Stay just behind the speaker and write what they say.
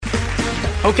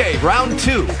Okay, round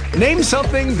two. Name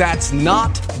something that's not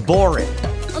boring.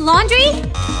 A laundry?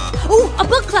 Ooh, a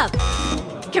book club.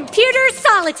 Computer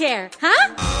solitaire,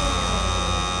 huh?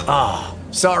 Ah,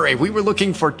 oh, sorry, we were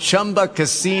looking for Chumba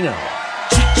Casino.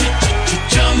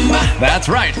 That's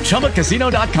right,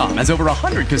 ChumbaCasino.com has over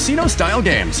 100 casino-style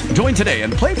games. Join today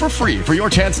and play for free for your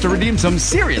chance to redeem some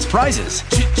serious prizes.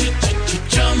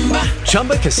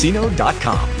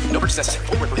 ChumbaCasino.com. No purchase necessary.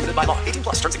 Void where prohibited by law. 18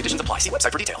 plus. Terms and conditions apply. See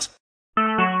website for details.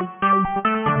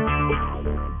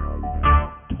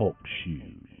 Talk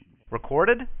shoes.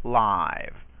 Recorded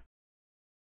live.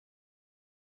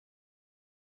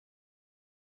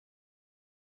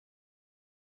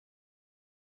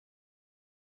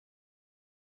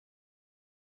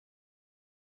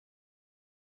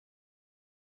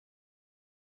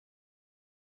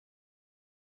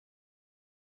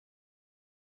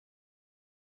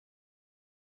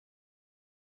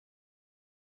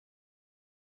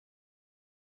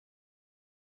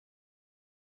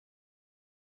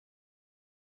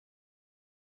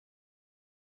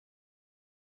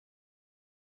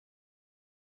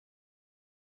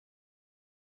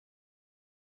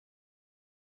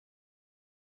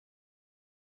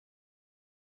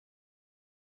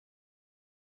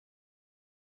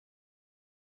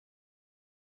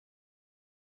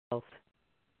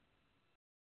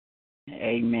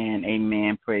 Amen.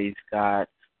 Amen. Praise God.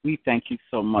 We thank you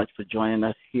so much for joining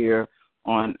us here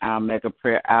on our Mega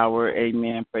Prayer Hour.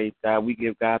 Amen. Praise God. We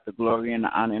give God the glory and the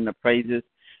honor and the praises.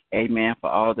 Amen. For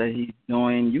all that he's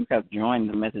doing. You have joined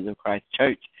the Message of Christ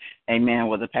Church. Amen.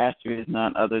 Well, the pastor is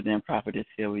none other than Prophetess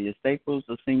Sylvia Staples,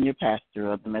 the senior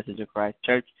pastor of the Message of Christ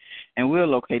Church. And we're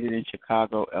located in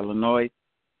Chicago, Illinois.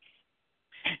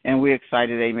 And we're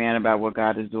excited, amen, about what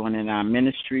God is doing in our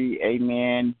ministry.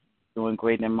 Amen. Doing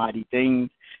great and mighty things.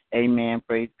 Amen.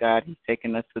 Praise God. He's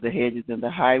taking us to the hedges and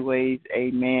the highways.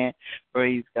 Amen.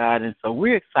 Praise God. And so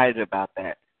we're excited about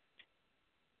that.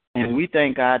 And we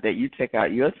thank God that you take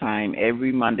out your time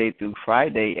every Monday through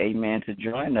Friday, amen, to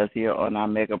join us here on our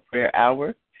Mega Prayer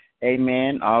Hour.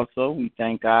 Amen. Also, we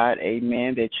thank God,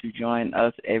 amen, that you join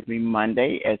us every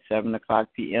Monday at 7 o'clock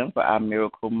p.m. for our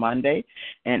Miracle Monday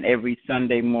and every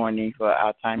Sunday morning for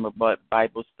our time of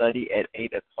Bible study at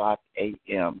 8 o'clock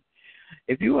a.m.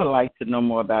 If you would like to know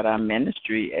more about our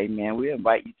ministry, amen, we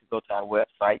invite you to go to our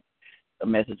website,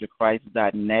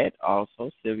 themessageofchrist.net,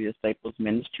 also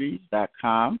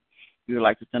SylviaStaplesMinistries.com. If you would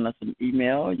like to send us an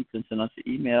email, you can send us an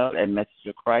email at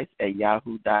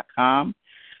messageofchrist@yahoo.com.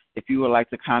 If you would like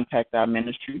to contact our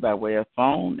ministry by way of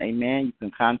phone, amen, you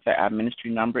can contact our ministry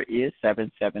number is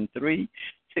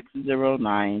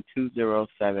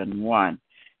 773-609-2071.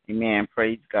 Amen.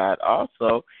 Praise God.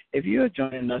 Also, if you are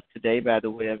joining us today by the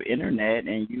way of internet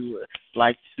and you would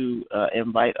like to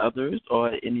invite others,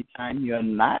 or anytime you are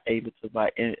not able to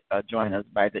join us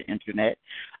by the internet,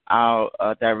 our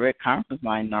direct conference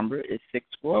line number is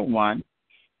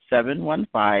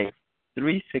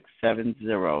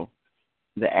 641-715-3670.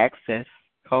 The access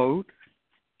code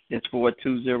is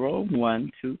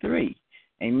 420123.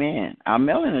 Amen. Our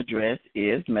mailing address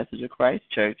is Message of Christ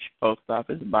Church, Post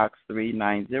Office Box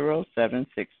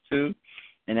 390762,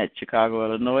 and at Chicago,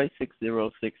 Illinois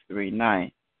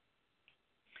 60639.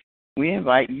 We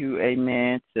invite you,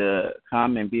 amen, to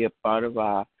come and be a part of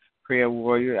our prayer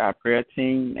warrior, our prayer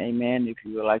team. Amen. If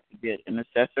you would like to be an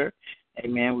intercessor,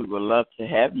 amen, we would love to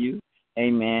have you.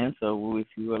 Amen. So if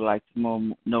you would like to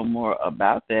know more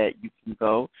about that, you can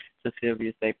go to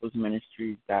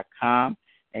SylviaStaplesMinistries.com.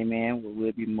 Amen.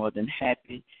 We'll be more than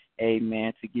happy,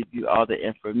 amen, to give you all the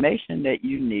information that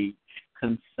you need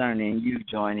concerning you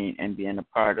joining and being a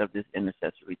part of this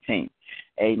intercessory team.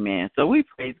 Amen. So we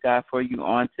praise God for you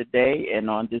on today and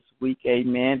on this week.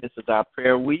 Amen. This is our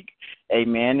prayer week.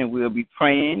 Amen. And we'll be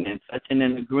praying and touching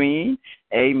and agreeing.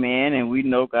 Amen. And we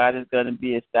know God is going to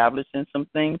be establishing some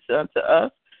things unto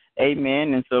us.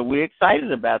 Amen. And so we're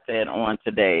excited about that on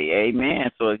today.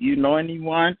 Amen. So if you know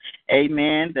anyone,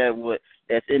 amen,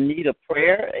 that's in need of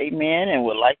prayer, amen, and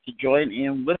would like to join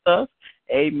in with us,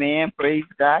 amen, praise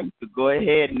God, you could go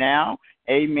ahead now,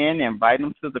 amen, invite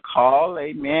them to the call,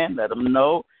 amen, let them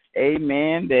know,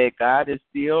 amen, that God is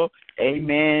still,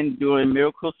 amen, doing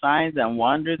miracle signs and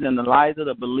wonders in the lives of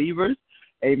the believers,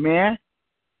 amen.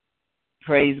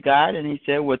 Praise God. And he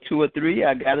said, well, two or three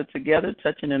are gathered together,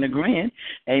 touching and agreeing.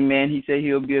 Amen. He said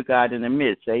he'll be a God in the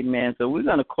midst. Amen. So we're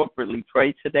going to corporately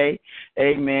pray today.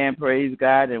 Amen. Praise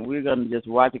God. And we're going to just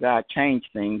watch God change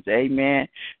things. Amen.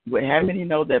 But how many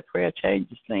know that prayer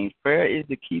changes things? Prayer is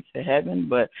the key to heaven,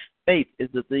 but faith is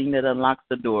the thing that unlocks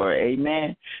the door.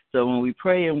 Amen. So when we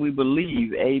pray and we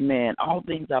believe, amen, all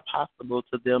things are possible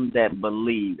to them that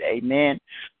believe. Amen.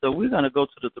 So we're going to go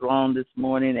to the throne this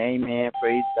morning. Amen.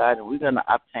 Praise God. And we're going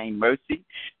to obtain mercy.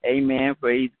 Amen.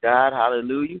 Praise God.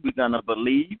 Hallelujah. We're going to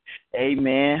believe.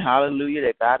 Amen. Hallelujah.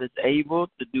 That God is able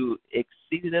to do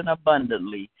exceeding and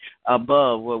abundantly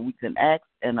above what we can ask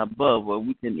and above what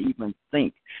we can even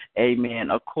think. Amen.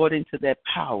 According to that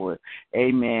power,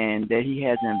 amen, that he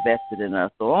has invested in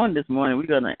us. So on this morning, we're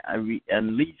going to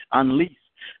unleash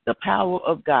the power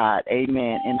of God,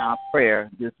 amen, in our prayer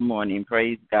this morning.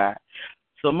 Praise God.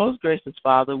 So most gracious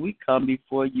Father, we come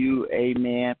before you,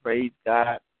 amen, praise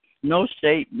God. No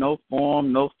shape, no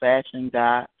form, no fashion,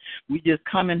 God. We just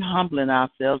come and humbling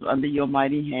ourselves under your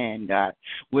mighty hand, God.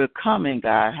 We're coming,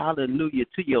 God, hallelujah,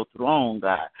 to your throne,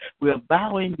 God. We're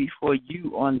bowing before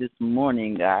you on this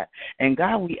morning, God. And,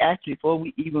 God, we ask before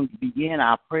we even begin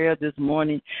our prayer this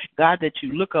morning, God, that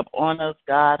you look up on us,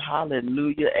 God,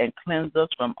 hallelujah, and cleanse us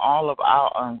from all of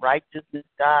our unrighteousness,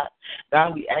 God.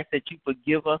 God, we ask that you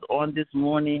forgive us on this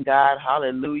morning, God,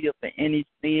 hallelujah, for any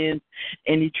sins,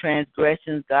 any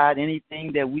transgressions, God,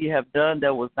 anything that we have done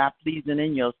that was not pleasing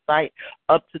in your sight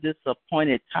up to this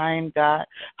appointed time, God.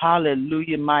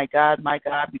 Hallelujah, my God,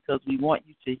 because we want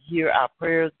you to hear our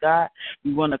prayers, God.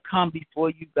 We want to come before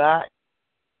you, God,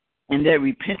 in that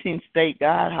repenting state,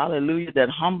 God, hallelujah, that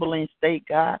humbling state,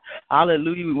 God,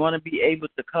 hallelujah. We want to be able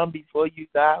to come before you,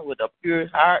 God, with a pure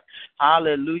heart,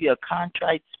 hallelujah, a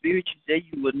contrite spirit. You say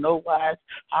you would no wise,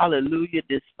 hallelujah,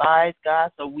 despise,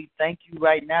 God. So we thank you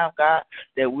right now, God,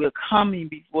 that we're coming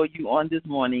before you on this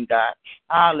morning, God.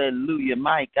 Hallelujah,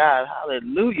 my God,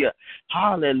 hallelujah,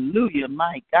 hallelujah,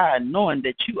 my God, knowing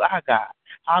that you are God.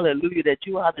 Hallelujah, that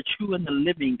you are the true and the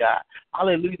living God.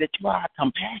 Hallelujah, that you are a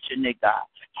compassionate God.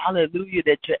 Hallelujah,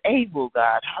 that you're able,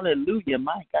 God. Hallelujah,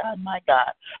 my God, my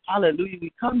God. Hallelujah,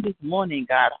 we come this morning,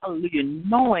 God. Hallelujah,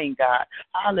 knowing, God.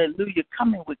 Hallelujah,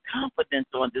 coming with confidence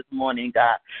on this morning,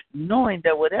 God. Knowing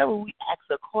that whatever we ask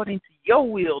according to your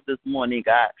will this morning,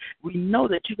 God, we know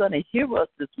that you're going to hear us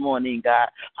this morning, God.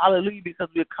 Hallelujah, because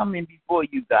we're coming before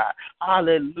you, God.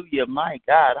 Hallelujah, my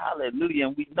God. Hallelujah,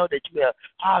 and we know that you have,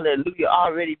 hallelujah,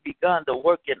 already begun the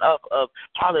working of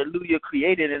hallelujah,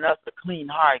 created in us a clean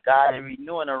heart, God, and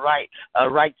renewing a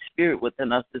right spirit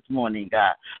within us this morning,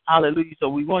 God. Hallelujah. So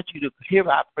we want you to hear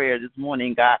our prayer this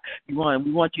morning, God. We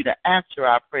want you to answer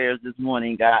our prayers this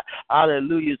morning, God.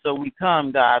 Hallelujah. So we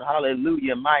come, God.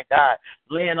 Hallelujah, my God,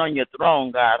 laying on your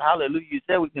throne, God. Hallelujah. You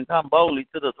said we can come boldly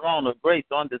to the throne of grace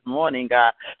on this morning,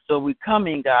 God. So we're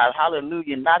coming, God.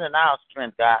 Hallelujah. Not in our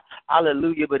strength, God.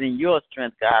 Hallelujah, but in your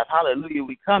strength, God. Hallelujah.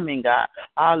 We're coming, God.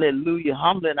 Hallelujah.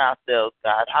 Humbling ourselves,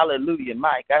 God. Hallelujah.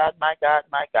 My God, my God,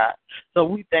 my God. So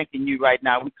we thanking you right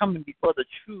now. We're coming before the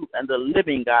true and the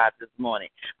living God this morning.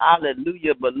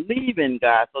 Hallelujah. Believing,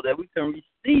 God, so that we can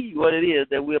receive what it is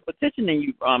that we're petitioning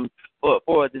you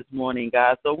for this morning,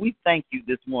 God. So we thank you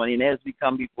this morning as we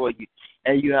come before you.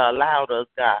 And you have allowed us,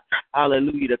 God,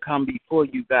 hallelujah, to come before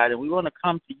you, God. And we want to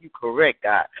come to you correct,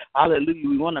 God. Hallelujah.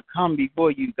 We want to come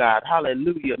before you, God.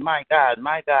 Hallelujah. My God,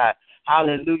 my God.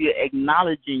 Hallelujah,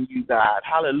 acknowledging you, God.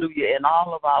 Hallelujah, in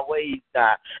all of our ways,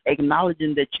 God.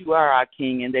 Acknowledging that you are our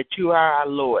King and that you are our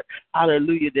Lord.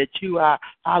 Hallelujah, that you are,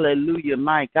 hallelujah,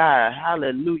 my God.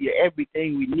 Hallelujah,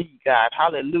 everything we need, God.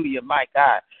 Hallelujah, my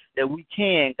God, that we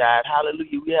can, God.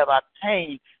 Hallelujah, we have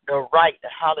obtained the right,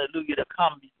 hallelujah, to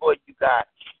come before you, God,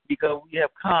 because we have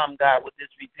come, God, with this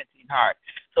repenting heart.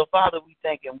 So, Father, we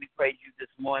thank and we praise you this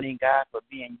morning, God, for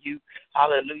being you.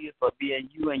 Hallelujah, for being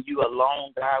you and you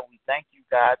alone, God. We thank you,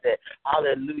 God, that,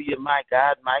 hallelujah, my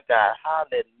God,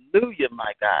 hallelujah,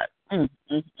 my God.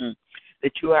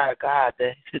 That you are a God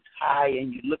that sits high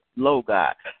and you look low,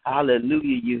 God.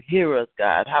 Hallelujah. You hear us,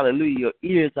 God. Hallelujah. Your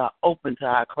ears are open to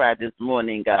our cry this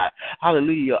morning, God.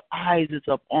 Hallelujah. Your eyes is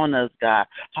up on us, God.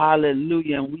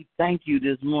 Hallelujah. And we thank you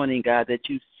this morning, God, that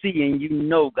you see and you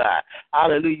know, God.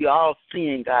 Hallelujah. You're all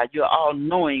seeing, God. You're all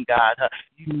knowing, God.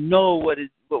 You know what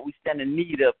we stand in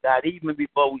need of, God, even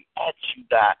before we ask you,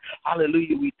 God.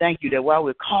 Hallelujah. We thank you that while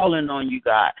we're calling on you,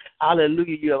 God,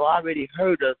 hallelujah, you have already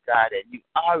heard us, God, and you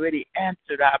already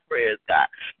answered our prayers, God.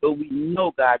 But we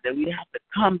know, God, that we have to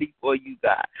come before you,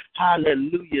 God.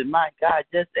 Hallelujah, my God,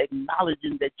 just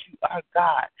acknowledging that you are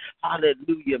God.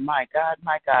 Hallelujah, my God,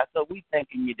 my God. So we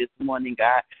thanking you this morning,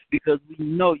 God, because we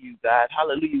know you, God.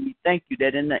 Hallelujah. We thank you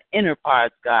that in the inner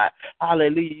parts, God,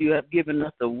 hallelujah, you have given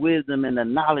us the wisdom and the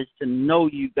knowledge to know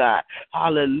you, God.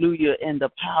 Hallelujah, in the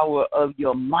power of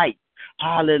your might.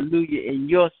 hallelujah, in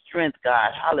your strength,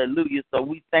 God, hallelujah. So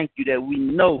we thank you that we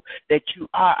know that you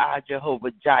are our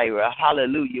Jehovah Jireh,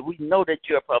 hallelujah. We know that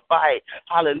you're provide,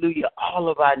 hallelujah, all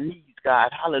of our needs,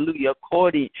 God, hallelujah,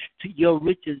 according to your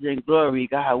riches and glory,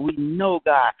 God. We know,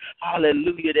 God,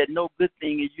 hallelujah, that no good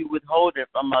thing is you withholding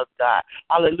from us, God.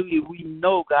 Hallelujah, we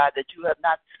know, God, that you have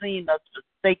not seen us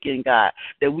forsaken, God,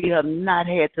 that we have not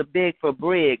had to beg for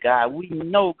bread, God. We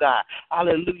know, God,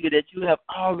 hallelujah, that you have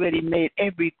already made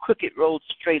every crooked road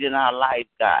straight in our life,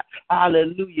 God.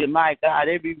 Hallelujah, my God,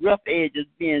 every rough edge is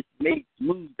being made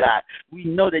smooth, God. We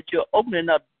know that you're opening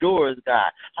up doors,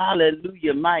 God.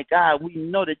 Hallelujah, my God. We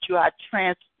know that you are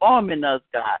transforming us,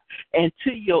 God,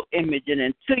 into your image and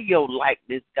into your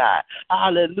likeness, God.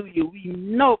 Hallelujah. We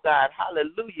know, God.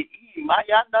 Hallelujah.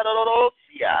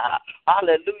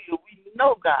 Hallelujah. We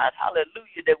know, God.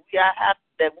 Hallelujah.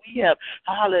 That we have,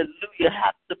 hallelujah,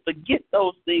 have to forget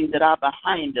those things that are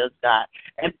behind us, God,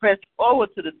 and press forward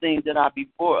to the things that are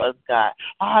before us, God.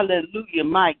 Hallelujah,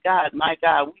 my God, my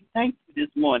God. We thank you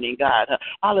this morning, God.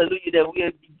 Hallelujah, that we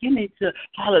are beginning to,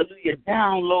 hallelujah,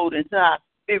 download into our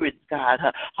spirits, God.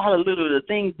 Hallelujah, the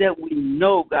things that we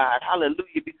know, God.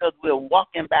 Hallelujah, because we're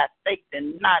walking by faith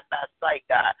and not by sight,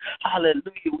 God.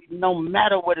 Hallelujah, no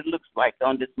matter what it looks like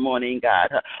on this morning, God.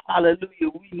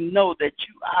 Hallelujah, we know that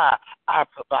you are our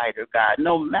provider, God.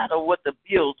 No matter what the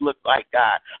bills look like,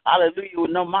 God. Hallelujah,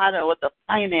 no matter what the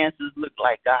finances look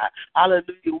like, God. Hallelujah,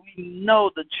 we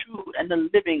know the true and the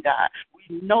living God.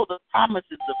 We know the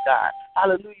promises of God.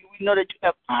 Hallelujah, we know that you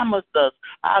have promised us,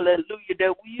 hallelujah,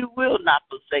 that you will not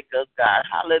forsake us, God.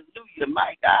 Hallelujah,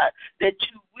 my God, that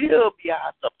you will be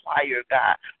our supplier,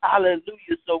 God.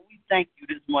 Hallelujah, so we thank you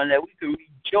this morning that we can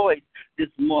rejoice this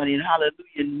morning,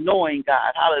 hallelujah, knowing,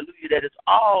 God, hallelujah, that it's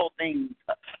all things,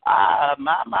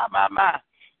 my.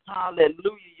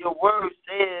 Hallelujah. Your word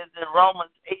says in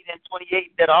Romans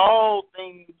 8:28 that all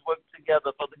things work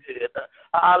together for the good.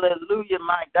 Hallelujah,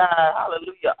 my God.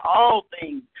 Hallelujah. All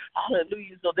things.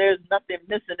 Hallelujah. So there's nothing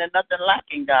missing and nothing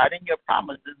lacking, God, in your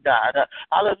promises, God.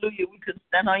 Hallelujah. We can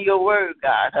stand on your word,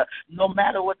 God, no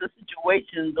matter what the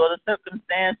situations or the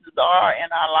circumstances are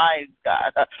in our lives,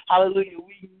 God. Hallelujah.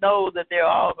 We know that they're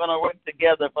all going to work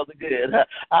together for the good.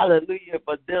 Hallelujah.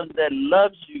 For them that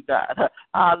loves you, God.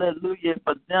 Hallelujah.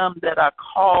 For them that are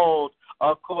called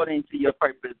according to your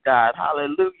purpose, God.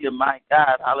 Hallelujah, my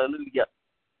God. Hallelujah.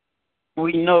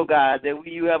 We know, God, that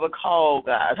you have a call,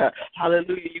 God.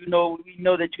 Hallelujah. We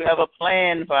know that you have a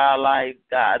plan for our lives,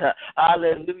 God.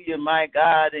 Hallelujah, my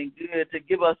God, and good to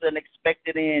give us an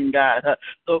expected end, God.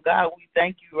 So, God, we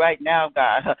thank you right now,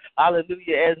 God.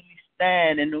 Hallelujah, as we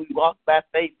stand and we walk by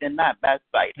faith and not by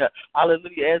sight.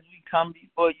 Hallelujah, as we come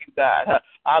before you, God.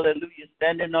 Hallelujah,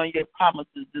 standing on your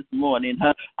promises this morning.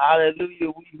 Hallelujah,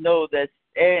 we know that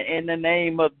in the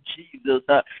name of Jesus,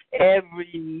 every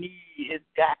knee has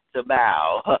got to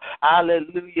bow.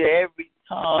 Hallelujah, every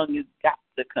tongue has got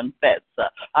to confess.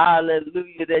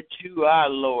 Hallelujah, that you are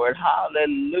Lord.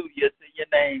 Hallelujah to your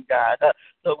name, God.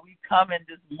 So we come in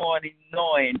this morning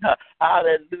knowing,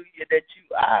 hallelujah, that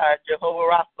you are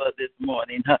Jehovah Rapha this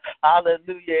morning.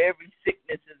 Hallelujah, every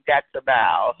sickness has got to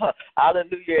bow.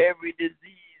 Hallelujah, every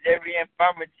disease, every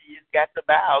infirmity has got to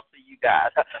bow to you,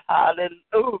 God.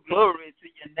 Hallelujah, glory to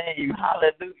your name.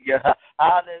 Hallelujah,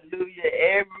 hallelujah,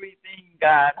 everything,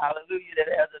 God, hallelujah, that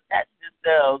has attached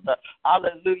themselves,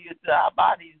 hallelujah, to our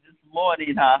bodies this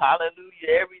morning,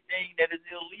 hallelujah, everything that is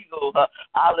illegal,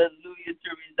 hallelujah, to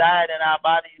reside in our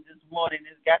bodies this morning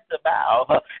has got to bow,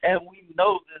 and we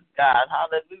know this, God,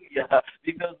 hallelujah,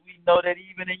 because we know that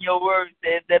even in your word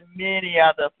says that many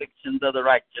are the afflictions of the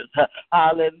righteous,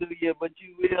 hallelujah, but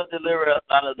you will deliver us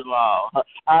out of them all,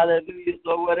 hallelujah.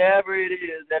 So whatever it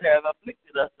is that have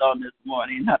afflicted us on this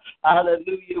morning,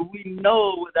 hallelujah, we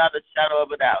know without a shadow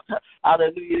of a doubt,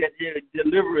 hallelujah, that your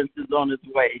deliverance is on its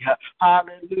way,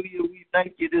 hallelujah. We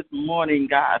thank you this morning,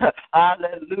 God,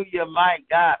 hallelujah, my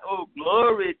God, oh,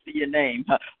 glory to your name,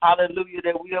 hallelujah,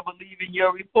 that we are believing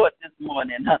your report this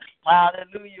morning,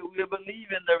 hallelujah, we are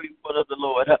believing the report of the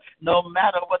Lord, no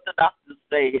matter what the doctors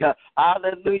say,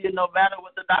 hallelujah, no matter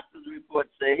what the doctor's report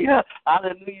say,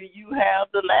 hallelujah, you have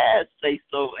the last say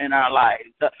so in our lives,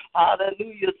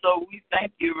 hallelujah. So we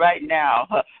thank you right now,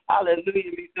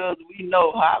 hallelujah, because we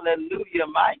know, hallelujah,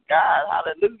 my God,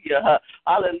 hallelujah,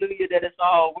 hallelujah, that it's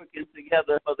all working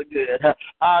together for the good,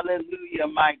 hallelujah,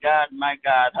 my God,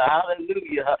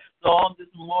 hallelujah. So on this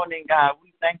morning, God,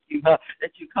 we thank you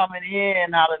that you're coming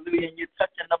in, hallelujah, and you're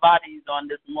touching the bodies on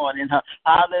this morning,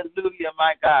 hallelujah,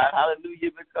 my God,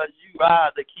 hallelujah, because you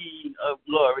are the King of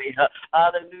glory,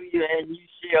 hallelujah, and you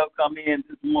shall come in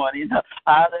this morning,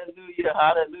 hallelujah,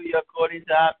 hallelujah, according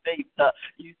to our faith,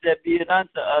 you said, be it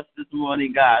unto us this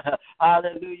morning, God.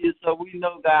 Hallelujah. So we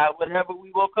know, God, whatever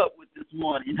we woke up with this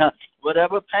morning,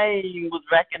 whatever pain was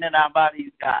wrecking in our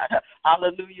bodies, God.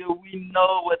 Hallelujah. We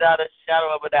know without a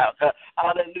shadow of a doubt,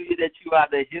 hallelujah, that you are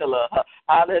the healer.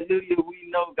 Hallelujah. We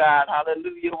know, God.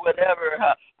 Hallelujah. Whatever,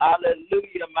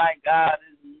 hallelujah, my God,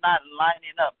 is not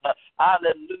lining up.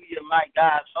 Hallelujah, my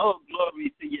God. Oh,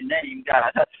 glory to your name,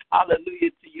 God.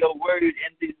 Hallelujah to your word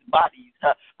in these bodies.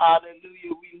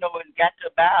 Hallelujah. We know it's got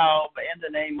to bow in the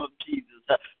name of Jesus.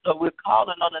 So we're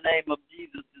calling on the name of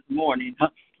Jesus this morning.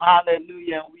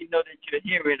 Hallelujah. And we know that you're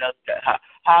hearing us.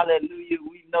 Hallelujah.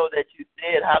 We know that you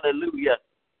said, hallelujah,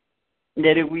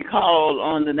 that if we call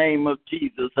on the name of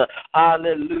Jesus,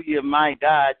 hallelujah, my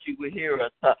God, you will hear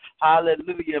us.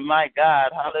 Hallelujah, my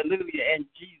God, hallelujah, in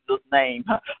Jesus' name.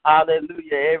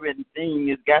 Hallelujah, everything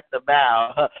has got to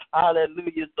bow.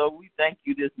 Hallelujah, so we thank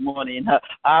you this morning.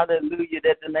 Hallelujah,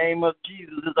 that the name of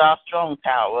Jesus is our strong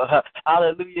tower.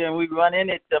 Hallelujah, and we run in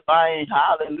it to find,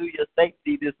 hallelujah,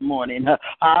 safety this morning.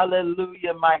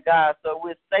 Hallelujah, my God, so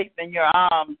we're safe in your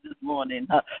arms this morning.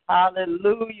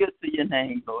 Hallelujah to your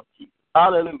name, Lord Jesus.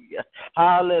 Hallelujah.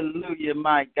 Hallelujah,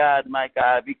 my God,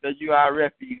 because you are our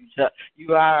refuge.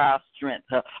 You are our strength.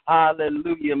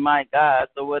 Hallelujah, my God.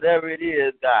 So whatever it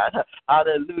is, God,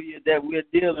 hallelujah, that we're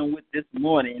dealing with this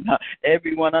morning,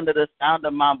 everyone under the sound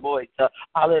of my voice,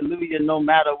 hallelujah, no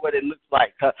matter what it looks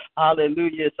like,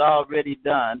 hallelujah, it's already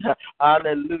done.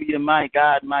 Hallelujah, my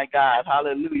God,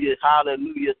 hallelujah,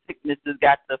 hallelujah, sickness has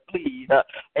got to flee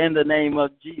in the name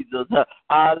of Jesus.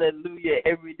 Hallelujah,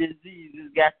 every disease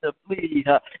has got to flee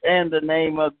in the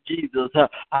name of Jesus.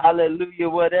 Hallelujah,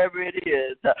 whatever it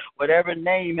is, whatever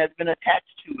name has been attached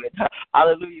to it,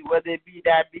 hallelujah, whether it be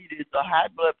diabetes or high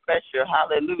blood pressure,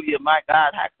 hallelujah, my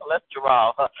God, high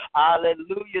cholesterol,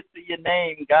 hallelujah to your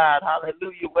name, God,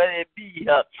 hallelujah, whether it be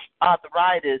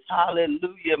arthritis,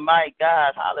 hallelujah, my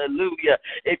God, hallelujah,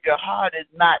 if your heart is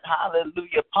not,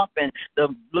 hallelujah, pumping, the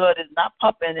blood is not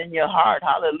pumping in your heart,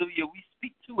 hallelujah, we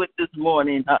speak to it this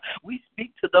morning. We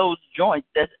speak to those joints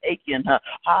that's aching.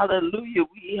 Hallelujah.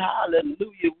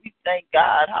 We thank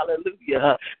God,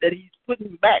 hallelujah, that he's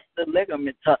putting back the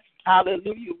ligaments.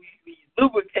 Hallelujah. We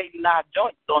lubricating our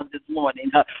joints on this morning.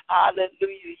 Hallelujah.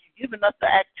 He's giving us the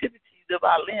activities of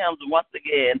our limbs once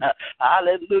again.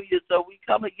 Hallelujah. So we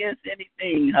come against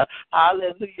anything,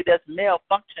 hallelujah, that's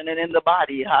malfunctioning in the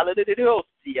body. Hallelujah.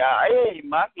 Hey,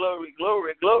 my glory.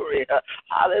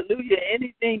 Hallelujah.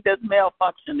 Anything that's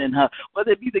malfunctioning,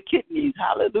 whether it be the kidneys,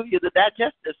 hallelujah, the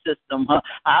digestive system,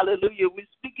 hallelujah. We're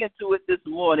speaking to it this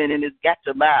morning and it's got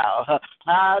to bow.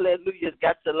 Hallelujah. It's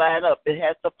got to line up. It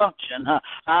has to function.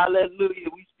 Hallelujah.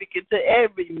 We're speaking to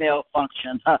every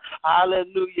malfunction.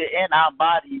 Hallelujah. In our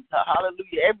bodies.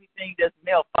 Hallelujah. Everything that's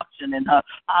malfunctioning.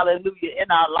 Hallelujah. In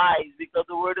our lives, because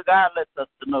the word of God lets us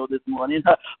to know this morning.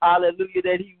 Hallelujah.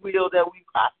 That he will that we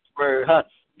prosper,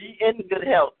 be in good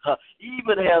health,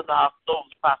 even as our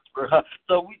souls prosper.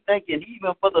 So we thanking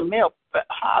even for the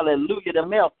hallelujah, the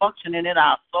malfunctioning in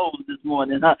our souls this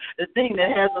morning, the thing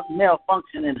that has us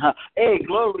malfunctioning. Hey,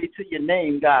 glory to your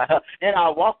name, God, in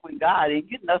our walk with God and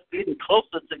getting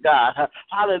closer to God.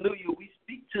 Hallelujah. We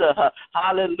speak to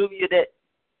hallelujah, that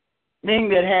thing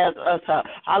that has us,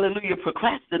 hallelujah,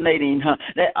 procrastinating,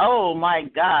 that, oh, my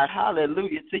God,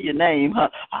 hallelujah, to your name,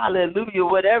 hallelujah,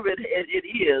 whatever it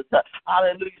is,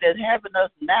 hallelujah, that's having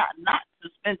us not to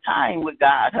spend time with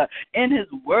God in his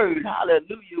word,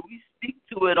 hallelujah, we speak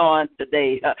to it on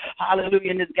today, hallelujah,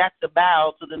 and it's got to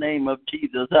bow to the name of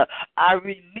Jesus. I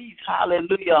release,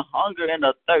 hallelujah, hunger and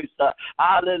a thirst,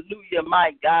 hallelujah,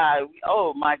 my God,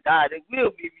 oh, my God, it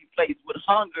will be replaced with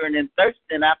hunger and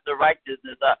thirsting after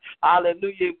righteousness.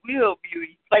 Hallelujah. It will be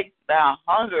replaced by a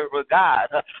hunger for God.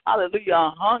 Hallelujah.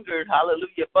 A hunger,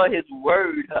 hallelujah, for his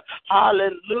word.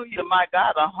 Hallelujah, my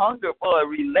God. A hunger for a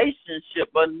relationship,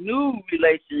 a new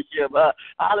relationship.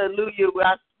 Hallelujah. Where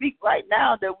I speak right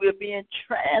now that we're being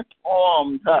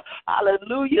transformed.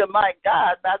 Hallelujah, my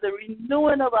God, by the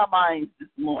renewing of our minds this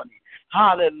morning.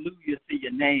 Hallelujah to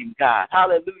your name, God.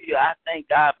 Hallelujah. I thank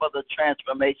God for the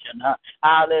transformation.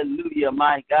 Hallelujah,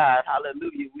 my God.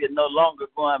 Hallelujah. We are no longer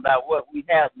going by what we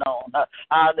have known.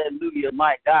 Hallelujah,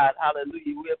 my God.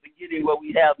 Hallelujah. We are forgetting what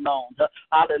we have known.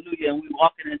 Hallelujah. And we're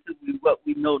walking into what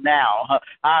we know now.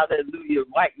 Hallelujah.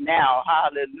 Right now.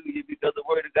 Hallelujah. Because the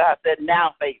word of God said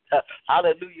now faith.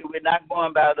 Hallelujah. We're not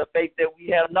going by the faith that we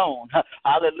have known.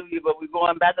 Hallelujah. But we're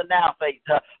going by the now faith.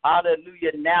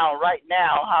 Hallelujah. Now, right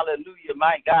now. Hallelujah.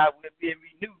 My God, we're being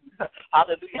renewed.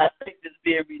 Hallelujah. Our faith is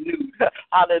being renewed.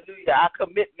 Hallelujah. Our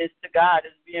commitments to God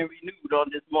is being renewed on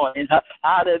this morning.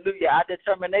 Hallelujah. Our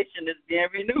determination is being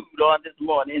renewed on this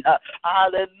morning.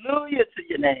 Hallelujah to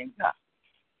your name, God.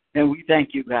 And we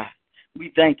thank you, God.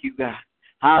 We thank you, God.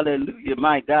 Hallelujah,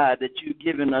 my God, that you've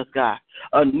given us, God,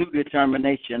 a new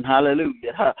determination.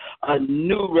 Hallelujah. A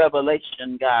new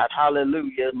revelation, God.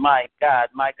 Hallelujah, my God,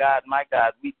 my God, my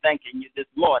God. We thanking you this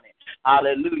morning.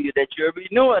 Hallelujah, that you're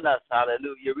renewing us.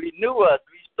 Hallelujah. Renew us,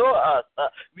 restore us,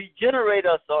 regenerate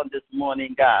us on this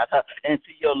morning, God, into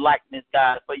your likeness,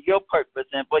 God, for your purpose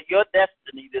and for your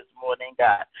destiny this morning,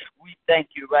 God. We thank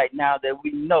you right now that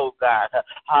we know, God,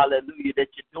 hallelujah, that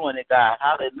you're doing it, God.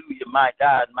 Hallelujah, my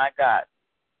God, my God.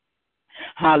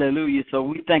 Hallelujah. So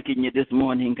we thanking you this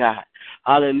morning, God.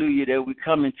 Hallelujah, that we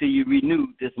coming to you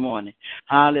renewed this morning.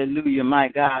 Hallelujah, my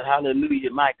God. Hallelujah,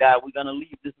 my God. We're going to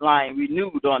leave this line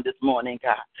renewed on this morning,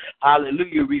 God.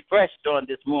 Hallelujah, refreshed on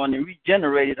this morning,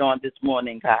 regenerated on this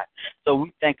morning, God. So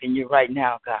we thanking you right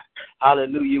now, God.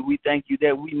 Hallelujah. We thank you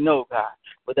that we know, God,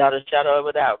 without a shadow of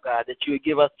a doubt, God, that you would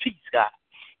give us peace, God.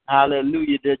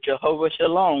 Hallelujah, that Jehovah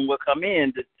Shalom will come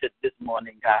in this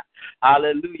morning, God.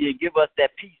 Hallelujah, give us that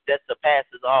peace that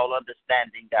surpasses all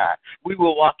understanding, God. We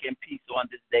will walk in peace on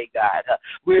this day, God.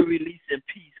 We're releasing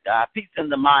peace, God. Peace in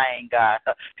the mind, God.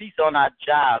 Peace on our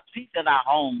jobs. Peace in our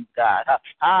homes, God.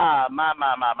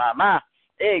 My.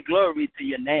 Hey, glory to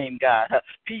your name, God.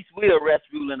 Peace will rest,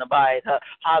 rule, and abide.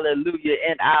 Hallelujah,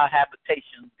 in our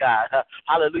habitations, God.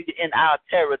 Hallelujah, in our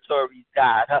territories,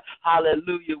 God.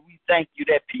 Hallelujah, we thank you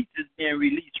that peace is being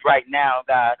released right now,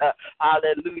 God.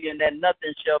 Hallelujah, and that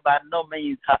nothing shall by no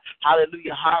means,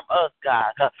 hallelujah, harm us,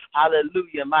 God.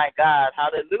 Hallelujah, my God.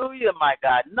 Hallelujah, my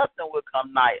God. Nothing will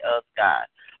come nigh us, God.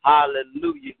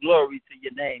 Hallelujah, glory to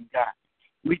your name, God.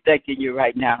 We thanking you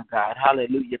right now, God.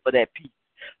 Hallelujah, for that peace.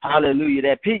 Hallelujah,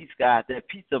 that peace, God, that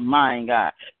peace of mind,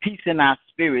 God, peace in our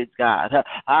spirits, God.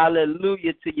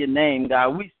 Hallelujah to your name,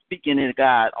 God. We speaking it,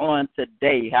 God, on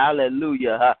today.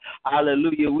 Hallelujah.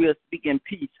 Hallelujah. We are speaking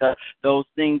peace. Those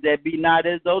things that be not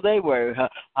as though they were.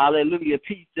 Hallelujah.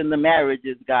 Peace in the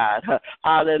marriages, God.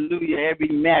 Hallelujah. Every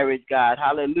marriage, God.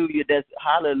 Hallelujah. That's,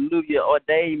 hallelujah,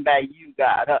 ordained by you,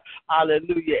 God.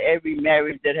 Hallelujah. Every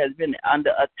marriage that has been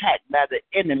under attack by the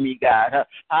enemy, God.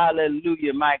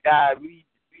 Hallelujah. My God, we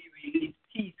release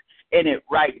peace in it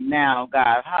right now,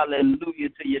 God. Hallelujah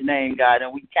to your name, God.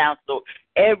 And we cancel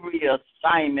every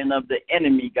assignment of the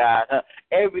enemy, God.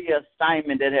 Every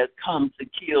assignment that has come to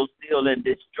kill, steal, and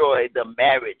destroy the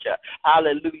marriage.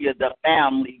 Hallelujah, the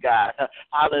family, God.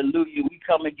 Hallelujah. We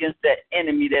come against that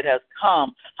enemy that has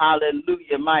come,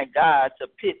 hallelujah, my God, to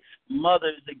pit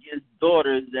mothers against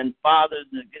daughters and fathers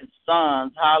against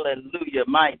sons. Hallelujah,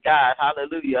 my God.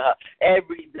 Hallelujah.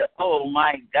 Oh,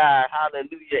 my God.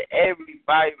 Hallelujah. Every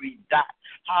fiery dot.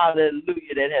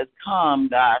 Hallelujah, that has come,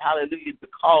 God. Hallelujah, to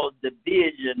cause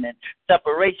division and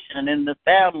separation in the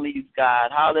families,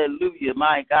 God. Hallelujah,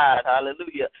 my God.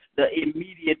 Hallelujah, the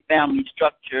immediate family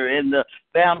structure and the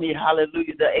family,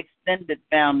 hallelujah, the extended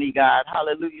family, God.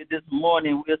 Hallelujah, this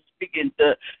morning we're speaking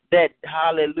to that,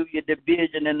 hallelujah,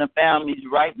 division in the families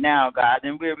right now, God.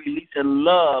 And we're releasing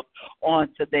love on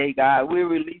today, God. We're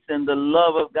releasing the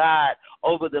love of God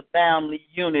over the family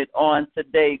unit on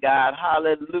today, God.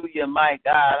 Hallelujah, my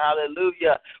God.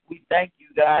 Hallelujah. We thank you,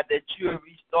 God, that you're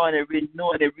restoring and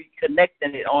renewing and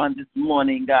reconnecting it on this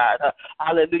morning, God.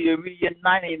 Hallelujah.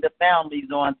 Reuniting the families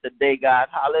on today, God.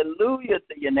 Hallelujah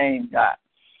to your name, God.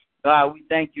 God, we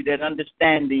thank you that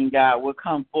understanding, God, will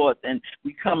come forth, and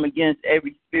we come against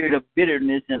every spirit of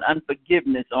bitterness and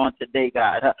unforgiveness on today,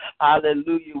 God.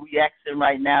 Hallelujah. We asking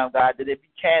right now, God, that it be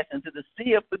cast into the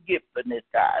sea of forgiveness,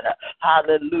 God.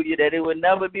 Hallelujah, that it will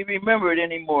never be remembered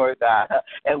anymore, God.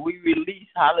 And we release,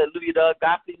 hallelujah, the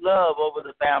agape love over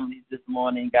the families this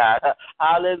morning, God.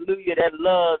 Hallelujah, that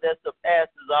love that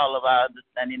surpasses all of our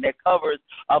understanding, that covers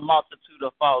a multitude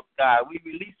of faults, God. We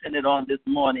releasing it on this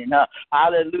morning.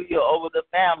 Hallelujah, over the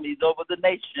families, over the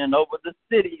nation, over the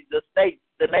cities, the states,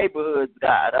 the neighborhoods,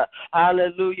 God.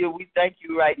 Hallelujah. We thank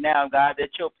you right now, God, that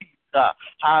your peace,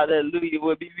 hallelujah,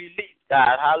 will be released,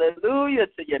 God. Hallelujah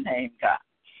to your name, God.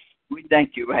 We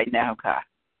thank you right now, God.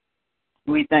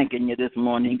 We thanking you this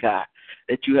morning, God,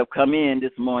 that you have come in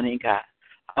this morning, God.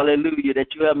 Hallelujah,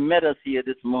 that you have met us here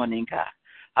this morning, God.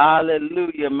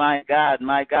 Hallelujah, my God,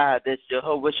 that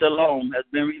Jehovah Shalom has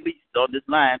been released on this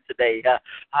line today.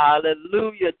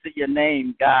 Hallelujah to your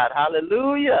name, God.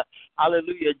 Hallelujah.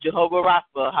 Hallelujah, Jehovah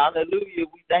Rapha. Hallelujah.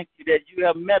 We thank you that you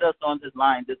have met us on this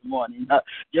line this morning.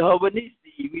 Jehovah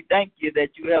Nisi, we thank you that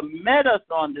you have met us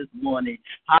on this morning.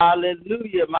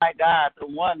 Hallelujah, my God, the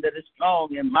one that is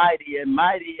strong and mighty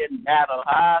in battle.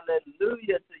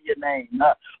 Hallelujah to your name.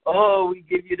 Oh, we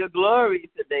give you the glory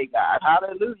today, God.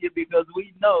 Hallelujah, because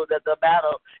we know that the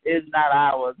battle is not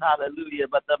ours. Hallelujah,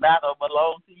 but the battle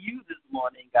belongs to you this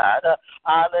morning, God.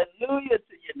 Hallelujah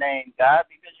to your name, God,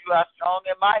 because you are strong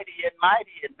and mighty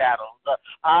in battles.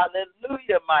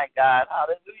 Hallelujah, my God.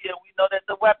 Hallelujah. We know that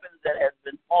the weapons that has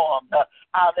been formed,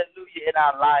 hallelujah, in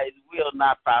our lives will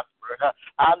not prosper.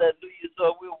 Hallelujah.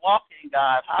 So we're walking,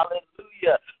 God.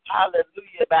 Hallelujah.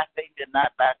 Hallelujah, by faith and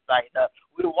not by sight.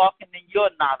 We're walking in your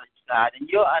knowledge, God, and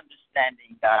your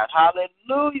understanding, God.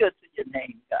 Hallelujah to your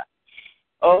name, God.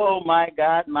 Oh, my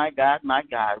God, my God, my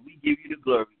God. We give you the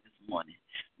glory this morning.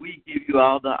 We give you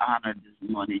all the honor this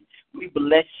morning. We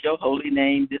bless your holy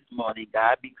name this morning,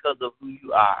 God, because of who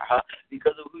you are,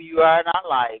 because of who you are in our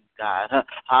lives, God.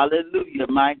 Hallelujah,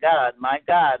 my God, my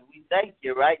God. We thank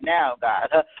you right now, God.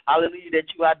 Hallelujah, that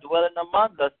you are dwelling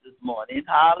among us this morning.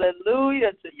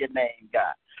 Hallelujah to your name,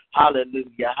 God.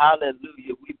 Hallelujah,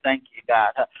 hallelujah. We thank you,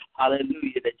 God.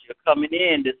 Hallelujah, that you're coming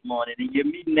in this morning and you're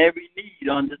meeting every need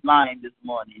on this line this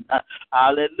morning.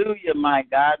 Hallelujah, my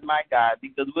God,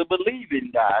 because we're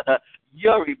believing, God,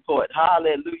 your report.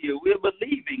 Hallelujah. We're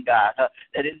believing, God,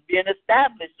 that it's being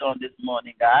established on this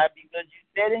morning, God, because you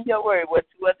said in your word, where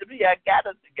two or three are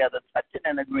gathered together, touching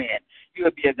and agreeing, you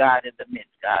will be a God in the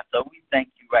midst, God. So we thank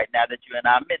you right now that you're in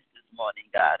our midst this morning,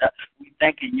 God. We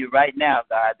thanking you right now,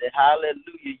 God, that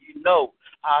hallelujah,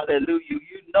 hallelujah,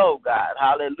 God,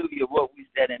 hallelujah, what we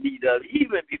stand in need of,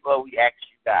 even before we ask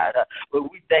you, God.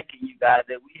 But we thanking you, God,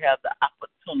 that we have the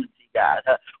opportunity, God.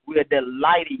 We're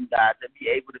delighting, God, to be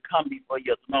able to come before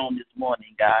your throne this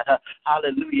morning, God.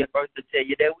 Hallelujah. First to tell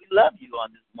you that we love you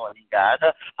on this morning, God.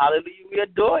 Hallelujah. We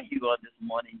adore you on this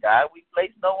morning, God. We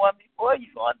place no one before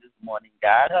you on this morning,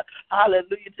 God.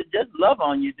 Hallelujah. To just love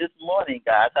on you this morning,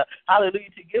 God.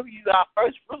 Hallelujah. To give you our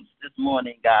first fruits this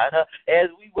morning, God.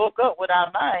 As we woke up with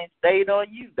our minds stayed on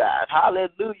you, God.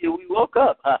 Hallelujah. We woke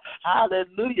up,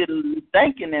 hallelujah,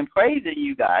 thanking and praising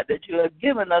you, God, that you have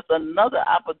given us another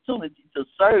opportunity to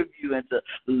serve you and to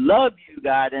love you,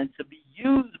 God, and to be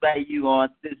used by you on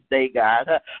this day, God.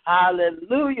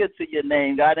 Hallelujah to your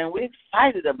name, God, and we're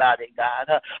excited about it,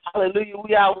 God. Hallelujah.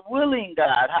 We are willing,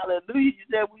 God. Hallelujah. You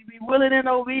said we be willing and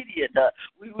obedient.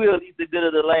 We will eat the good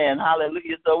of the land.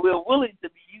 Hallelujah. So we're willing to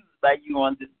be used by you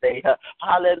on this day.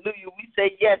 Hallelujah. We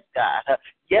say yes, God.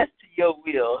 Yes to your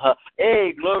will.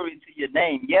 Hey, glory to your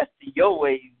name. Yes to your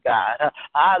ways, God.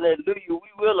 Hallelujah.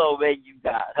 We will obey you,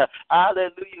 God.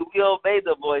 Hallelujah. We obey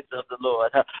the voice of the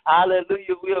Lord.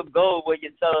 Hallelujah. We'll go where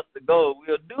you tell us to go.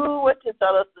 We'll do what you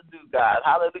tell us to do, God.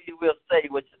 Hallelujah. We'll say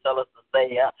what you tell us to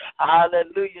say.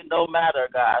 Hallelujah. No matter,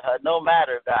 God. No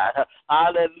matter, God.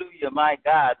 Hallelujah. My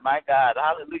God. My God.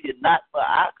 Hallelujah. Not for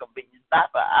our convenience,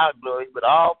 not for our glory, but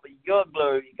all for your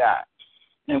glory, God.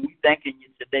 And we thanking you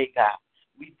today, God.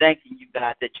 We thanking you,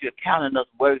 God, that you're counting us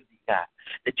worthy, God,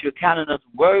 that you're counting us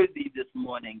worthy this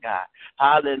morning, God.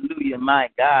 Hallelujah, my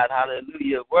God.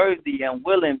 Hallelujah. Worthy and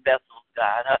willing vessels,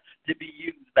 God, to be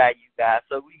used by you, God.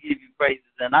 So we give you praises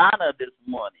and honor this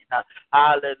morning.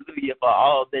 Hallelujah for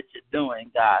all that you're doing,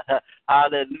 God.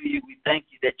 Hallelujah. We thank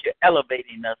you that you're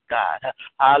elevating us, God.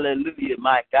 Hallelujah,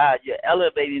 my God. You're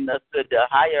elevating us to the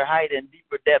higher height and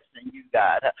deeper depths in you,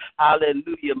 God.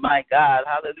 Hallelujah, my God.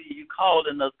 Hallelujah. You're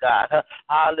calling us, God.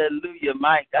 Hallelujah,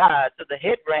 my God, to the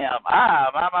head ram.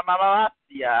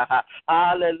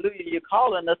 Hallelujah. You're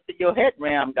calling us to your head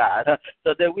ram, God,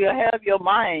 so that we'll have your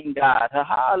mind, God.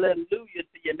 Hallelujah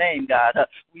to your name, God.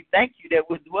 We thank you that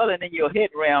we're dwelling in your head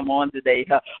realm on today.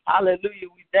 Hallelujah.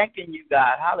 We thanking you,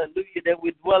 God. Hallelujah, that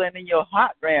we're dwelling in your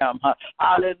heart realm.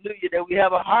 Hallelujah, that we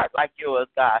have a heart like yours,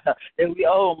 God. That we,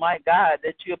 oh my God,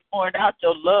 that you're pouring out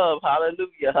your love,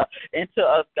 hallelujah, into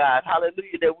us, God.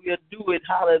 Hallelujah, that we'll do it,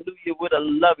 hallelujah, with a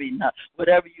loving,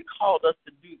 whatever you called us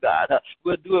to do, God.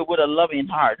 We'll do it with a loving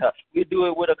heart. We'll do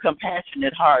it with a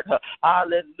compassionate heart.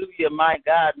 Hallelujah, my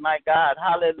God, my God.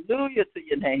 Hallelujah to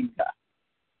your name, God.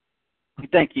 We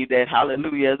thank you that,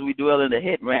 hallelujah, as we dwell in the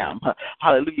head realm,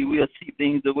 hallelujah, we'll see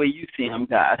things the way you see them,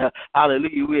 God.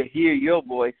 Hallelujah, we'll hear your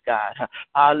voice, God.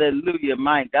 Hallelujah,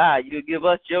 my God, you'll give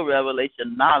us your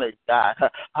revelation knowledge, God.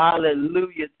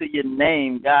 Hallelujah to your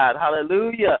name, God.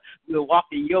 Hallelujah, we'll walk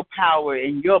in your power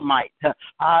and your might.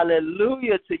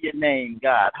 Hallelujah to your name,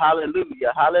 God.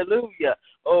 Hallelujah, hallelujah.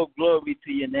 Oh, glory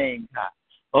to your name, God.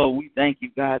 Oh, we thank you,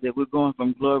 God, that we're going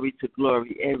from glory to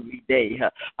glory every day.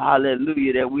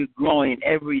 Hallelujah, that we're growing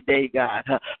every day, God.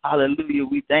 Hallelujah,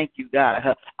 we thank you, God.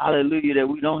 Hallelujah, that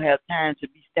we don't have time to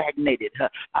be stagnated.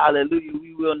 Hallelujah,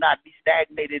 we will not be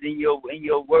stagnated in your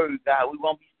word, God. We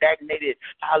won't be stagnated,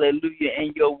 hallelujah,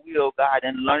 in your will, God,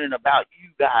 and learning about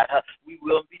you, God. We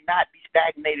will not be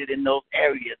stagnated in those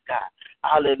areas, God.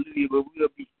 Hallelujah, but we will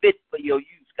be fit for your use,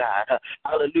 God.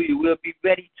 Hallelujah. We'll be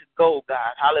ready to go,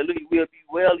 God. Hallelujah. We'll be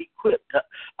well equipped.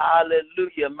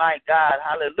 Hallelujah, my God.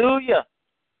 Hallelujah.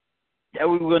 that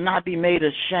we will not be made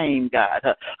ashamed, God.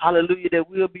 Hallelujah, that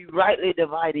we'll be rightly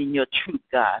dividing your truth,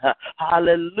 God.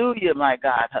 Hallelujah, my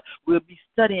God. We'll be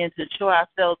studying to show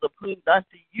ourselves approved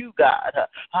unto you, God.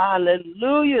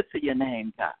 Hallelujah to your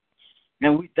name, God.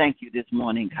 And we thank you this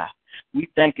morning, God. We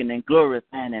thanking and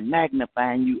glorifying and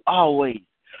magnifying you always.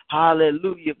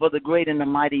 Hallelujah for the great and the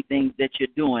mighty things that you're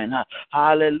doing.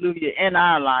 Hallelujah in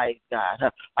our lives,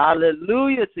 God.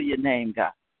 Hallelujah to your name,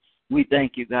 God. We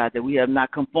thank you, God, that we have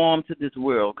not conformed to this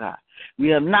world, God. We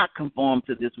have not conformed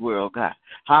to this world, God.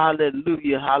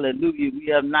 Hallelujah, hallelujah.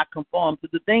 We have not conformed to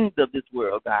the things of this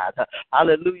world, God.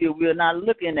 Hallelujah. We are not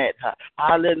looking at,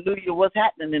 hallelujah, what's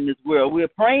happening in this world. We are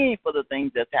praying for the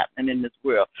things that's happening in this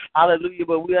world. Hallelujah,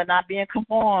 but we are not being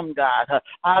conformed, God.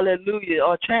 Hallelujah,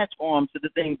 or transformed to the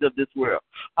things of this world.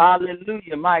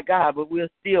 Hallelujah, my God, but we're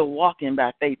still walking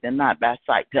by faith and not by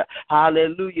sight.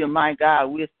 Hallelujah, my God,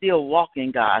 we're still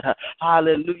walking, God.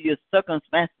 Hallelujah,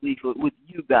 circumspectly with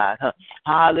you, God.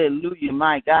 Hallelujah,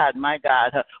 my God, my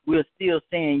God. We're still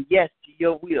saying yes to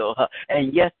your will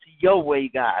and yes to your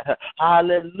way, God.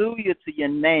 Hallelujah to your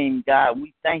name, God.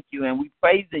 We thank you and we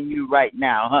praising you right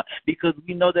now because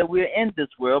we know that we're in this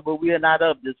world, but we are not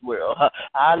of this world.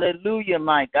 Hallelujah,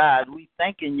 my God. We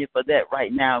thanking you for that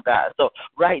right now, God. So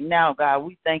right now, God,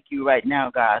 we thank you right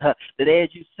now, God, that as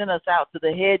you send us out to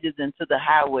the hedges and to the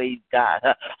highways, God.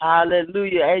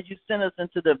 Hallelujah. As you send us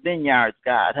into the vineyards,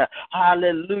 God.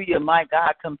 Hallelujah, my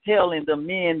God, compelling the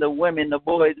men, the women, the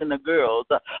boys, and the girls.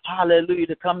 Hallelujah,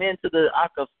 to come into the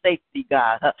ark of safety,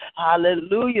 God.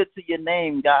 Hallelujah to your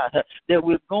name, God, that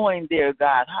we're going there,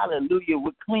 God. Hallelujah,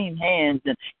 with clean hands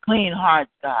and clean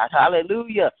hearts, God.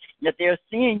 Hallelujah, that they're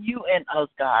seeing you in us,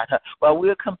 God, while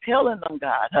we're compelling them,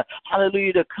 God.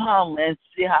 Hallelujah, to come and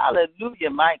see. Hallelujah,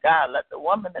 my God, like the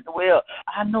woman at the well.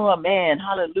 I know a man,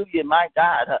 hallelujah, my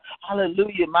God.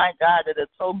 Hallelujah, my God, that has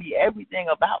told me everything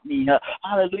about me.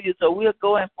 Hallelujah, so we're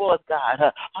going forth,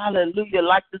 God. Hallelujah,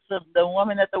 like the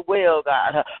woman at the well,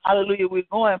 God. Hallelujah, we're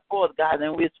going forth, God,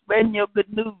 and we're spreading your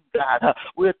good news, God.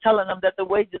 We're telling them that the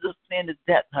wages of sin is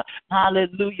death.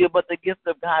 Hallelujah, but the gift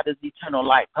of God is eternal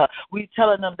life. We're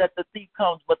telling them that the thief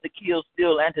comes but to kill,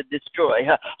 steal, and to destroy.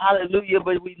 Hallelujah,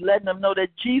 but we letting them know that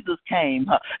Jesus came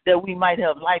that we might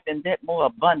have life and that more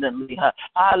abundantly.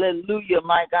 Hallelujah,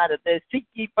 my God, that they seek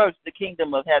ye first the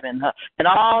kingdom of heaven and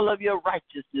all of your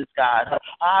righteousness, God.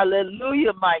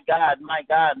 Hallelujah, my God, my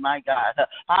God, my God.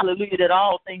 Hallelujah, that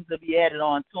all things will be added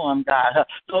on to him, God.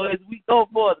 So as we go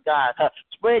forth, God,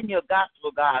 spreading your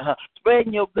gospel, God,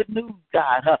 spreading your good news,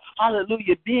 God.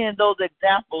 Hallelujah, being those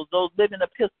examples, those living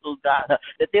epistles, God,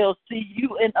 that they'll see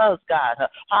you in us, God.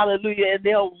 Hallelujah, and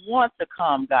they'll want to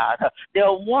come, God.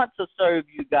 They'll want to serve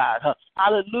you, God.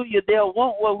 Hallelujah, they'll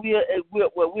want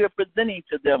what we're presenting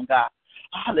to them, God.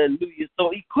 Hallelujah,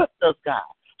 so equip us, God.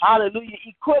 Hallelujah,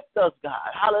 equip us, God.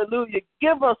 Hallelujah,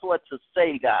 give us what to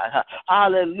say, God.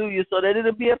 Hallelujah, so that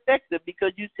it'll be effective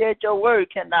because you said your word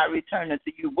cannot return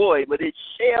unto you void, but it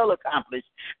shall accomplish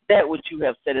that which you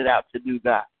have set it out to do,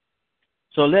 God.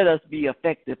 So let us be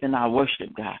effective in our worship,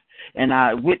 God, and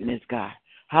our witness, God.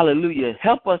 Hallelujah.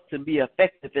 Help us to be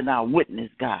effective in our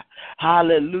witness, God.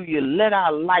 Hallelujah. Let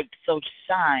our light so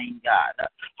shine, God.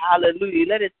 Hallelujah.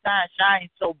 Let it shine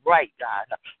so bright,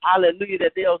 God. Hallelujah,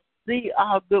 that they'll see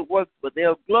our good works, but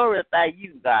they'll glorify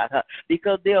you, God,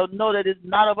 because they'll know that it's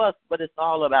not of us, but it's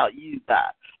all about you,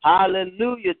 God.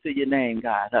 Hallelujah to your name,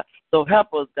 God. So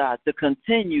help us, God, to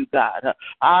continue, God.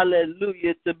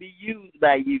 Hallelujah, to be used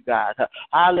by you, God.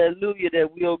 Hallelujah, that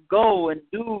we'll go and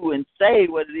do and say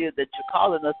what it is that you're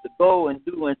calling us to go and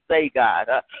do and say, God,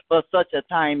 for such a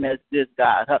time as this,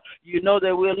 God. You know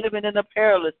that we're living in a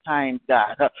perilous times,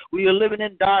 God. We are living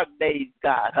in dark days,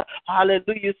 God.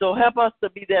 Hallelujah, so help us to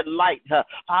be that light,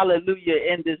 hallelujah,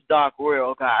 in this dark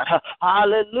world, God.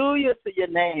 Hallelujah to your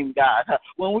name, God.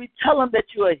 When we tell them that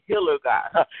you're a healer,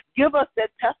 God, give us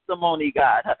that testimony,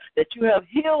 God, that you have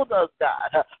healed us,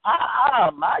 God.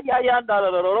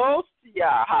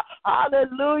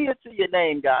 Hallelujah to your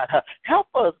name, God. Help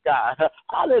us, God.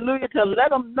 Hallelujah, to let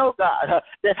them know, God,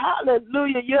 that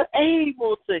hallelujah, you're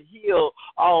able to heal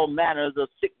all manners of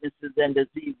sicknesses and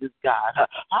diseases, God.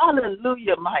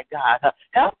 Hallelujah, my God.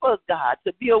 Help us, God,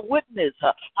 to be a witness.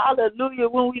 Hallelujah,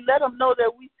 when we let them know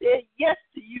that we said yes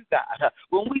to you, God.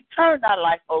 When we turn our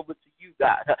life over to you,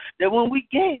 God, that when we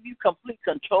gave you complete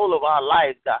control of our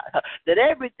lives, God, that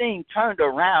everything turned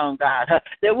around, God,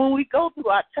 that when we go through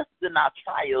our tests and our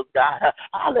trials, God,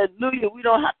 hallelujah, we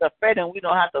don't have to fret and we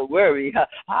don't have to worry,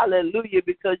 hallelujah,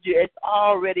 because it's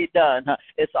already done.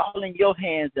 It's all in your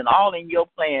hands and all in your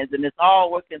plans, and it's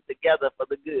all working together for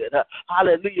the good.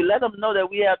 Hallelujah. Let them know that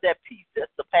we have that peace that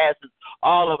surpasses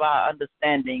all of our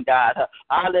understanding, God.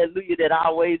 Hallelujah, that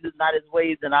our ways is not his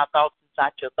ways and our thoughts is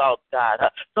not your thoughts, God.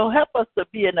 So help us to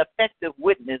be an effective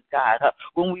witness, God.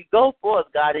 When we go forth,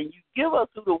 God, and you give us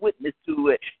who to witness to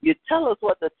it, you tell us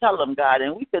what to tell them, God,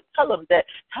 and we could tell them that,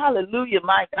 hallelujah,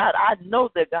 my God, I know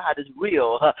that God is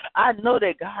real. I know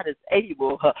that God is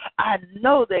able. I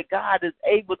know that God is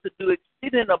able to do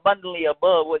exceeding abundantly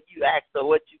above what you ask or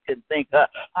what you can think.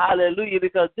 Hallelujah,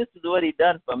 because this is what he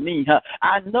done for me.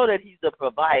 I know that he's a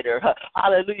provider.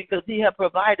 Hallelujah, because he has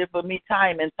provided for me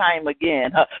time and time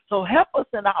again. So help us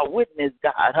in our witness,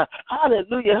 God.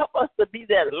 Hallelujah, help us to be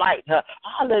that light.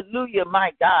 Hallelujah,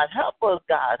 my God. Help us,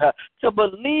 God, to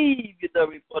believe the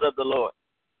report of the Lord.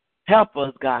 Help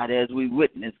us, God, as we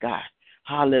witness, God.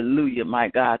 Hallelujah, my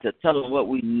God, to tell them what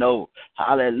we know.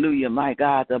 Hallelujah, my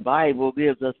God. The Bible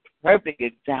gives us perfect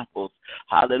examples,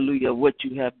 hallelujah, of what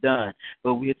you have done.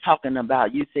 But we're talking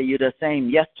about, you say you're the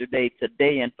same yesterday,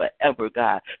 today, and forever,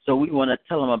 God. So we want to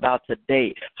tell them about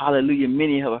today. Hallelujah.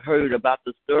 Many have heard about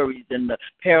the stories and the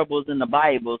parables in the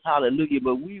Bibles, hallelujah,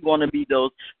 but we want to be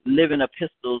those living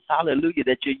epistles, hallelujah,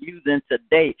 that you're using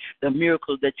today, the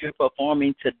miracles that you're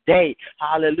performing today,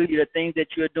 hallelujah, the things that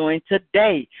you're doing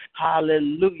today,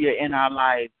 hallelujah, in our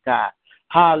lives, God.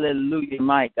 Hallelujah,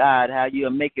 my God, how you are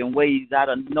making ways out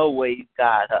of no ways,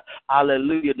 God.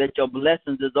 Hallelujah, that your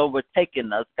blessings is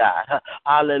overtaking us, God.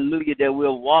 Hallelujah, that we're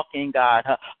walking, God.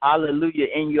 Hallelujah,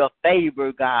 in your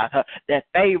favor, God. That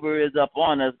favor is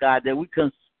upon us, God, that we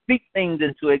can speak things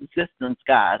into existence,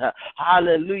 God.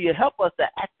 Hallelujah, help us to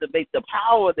activate the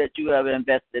power that you have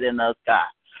invested in us, God.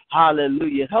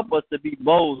 Hallelujah. Help us to be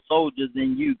bold soldiers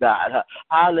in you, God.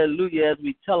 Hallelujah. As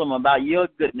we tell them about your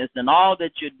goodness and all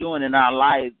that you're doing in our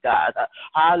lives, God.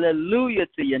 Hallelujah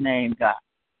to your name, God.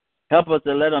 Help us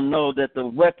to let them know that the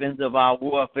weapons of our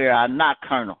warfare are not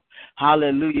carnal.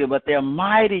 Hallelujah. But they're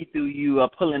mighty through you, are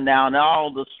pulling down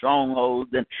all the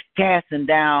strongholds and casting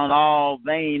down all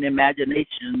vain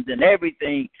imaginations and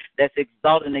everything that's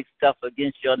exalting itself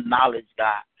against your knowledge,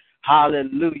 God.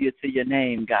 Hallelujah to your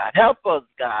name, God. Help us,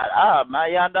 God.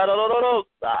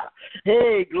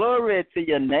 Hey, glory to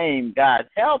your name, God.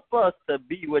 Help us to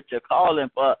be what you're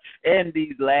calling for in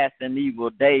these last and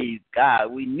evil days, God.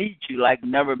 We need you like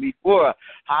never before.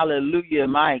 Hallelujah,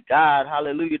 my God.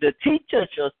 Hallelujah, to teach us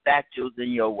your statutes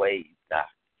and your ways, God.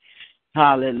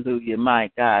 Hallelujah,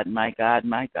 my God, my God,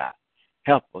 my God.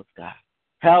 Help us, God.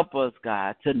 Help us,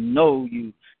 God, to know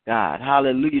you, God.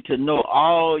 Hallelujah, to know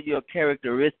all your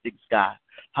characteristics, God.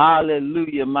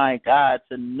 Hallelujah, my God,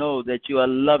 to know that you are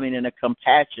loving and a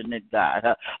compassionate God.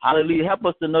 Hallelujah, help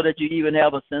us to know that you even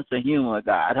have a sense of humor,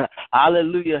 God.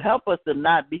 Hallelujah, help us to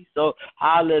not be so,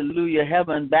 hallelujah,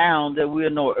 heaven bound that we're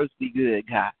no earthly good,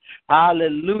 God.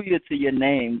 Hallelujah to your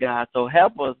name, God. So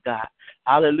help us, God.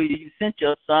 Hallelujah. You sent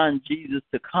your son, Jesus,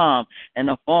 to come in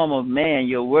the form of man,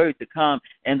 your word to come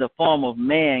in the form of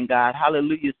man, God.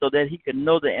 Hallelujah. So that he could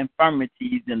know the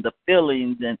infirmities and the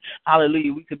feelings, and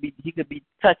hallelujah, he could be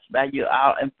touched by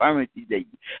our infirmities.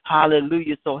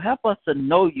 Hallelujah. So help us to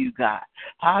know you, God.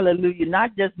 Hallelujah.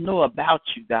 Not just know about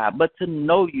you, God, but to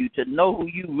know you, to know who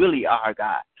you really are,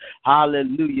 God.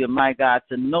 Hallelujah, my God,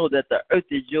 to know that the earth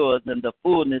is yours and the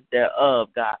fullness thereof,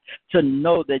 God. To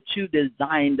know that you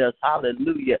designed us,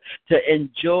 hallelujah, to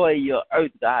enjoy your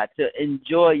earth, God, to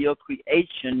enjoy your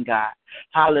creation, God.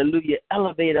 Hallelujah,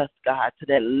 elevate us, God, to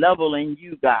that level in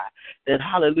you, God, that,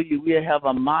 hallelujah, we'll have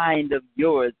a mind of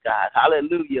yours, God.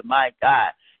 Hallelujah, my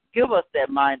God. Give us that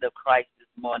mind of Christ this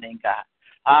morning, God.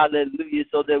 Hallelujah,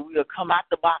 so that we'll come out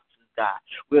the box, God.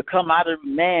 We'll come out of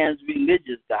man's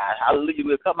religious, God. Hallelujah.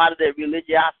 We'll come out of that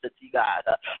religiosity, God.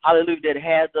 Hallelujah. That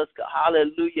has us,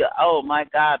 hallelujah. Oh, my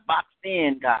God, boxed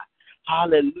in, God.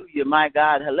 Hallelujah, my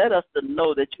God. Let us to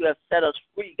know that you have set us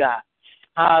free, God.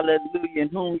 Hallelujah. And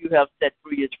whom you have set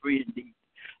free is free indeed.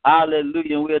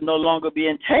 Hallelujah. And we'll no longer be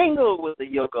entangled with the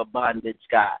yoke of bondage,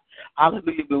 God.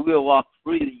 Hallelujah. But we'll walk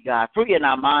freely, God. Free in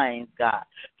our minds, God.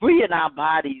 Free in our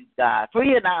bodies, God.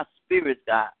 Free in our spirits,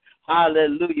 God.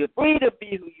 Hallelujah. Free to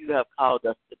be who you have called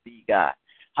us to be, God.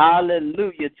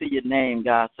 Hallelujah to your name,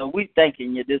 God. So we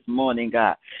thanking you this morning,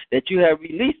 God, that you have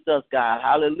released us, God.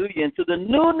 Hallelujah. Into the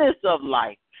newness of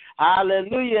life.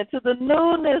 Hallelujah. Into the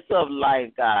newness of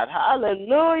life, God.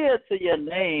 Hallelujah to your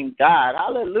name, God.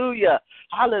 Hallelujah.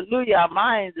 Hallelujah. Our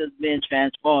minds has been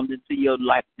transformed into your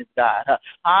likeness, God.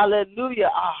 Hallelujah.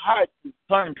 Our hearts is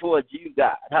turned towards you,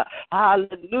 God.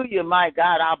 Hallelujah, my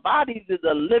God. Our bodies is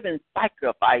a living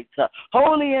sacrifice,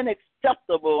 holy and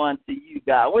acceptable unto you,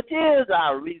 God, which is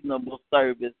our reasonable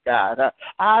service, God.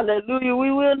 Hallelujah.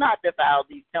 We will not defile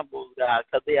these temples, God,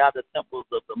 because they are the temples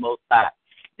of the Most High.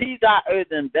 These are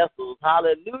earthen vessels.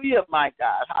 Hallelujah, my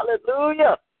God.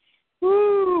 Hallelujah.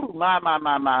 Woo,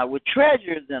 my, with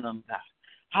treasures in them, God.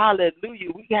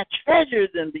 Hallelujah. We got treasures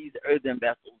in these earthen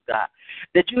vessels, God,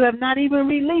 that you have not even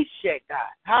released yet, God.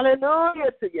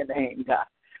 Hallelujah to your name, God.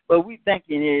 But we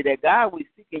thanking you that, God, we're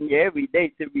seeking you every day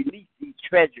to release these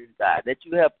treasures, God, that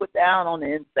you have put down on the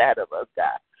inside of us,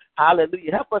 God.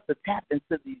 Hallelujah. Help us to tap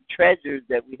into these treasures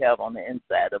that we have on the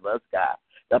inside of us, God.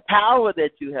 The power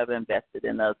that you have invested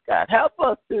in us, God. Help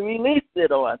us to release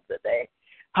it on today.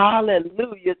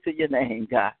 Hallelujah to your name,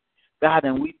 God. God,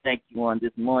 and we thank you on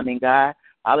this morning, God.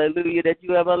 Hallelujah, that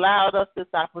you have allowed us this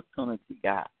opportunity,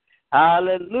 God.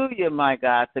 Hallelujah, my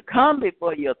God, to come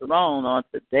before your throne on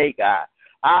today, God.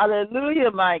 Hallelujah,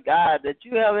 my God, that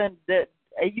you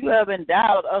have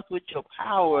endowed us with your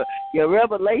power, your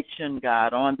revelation,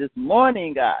 God, on this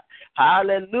morning, God.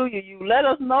 Hallelujah. You let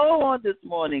us know on this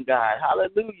morning, God.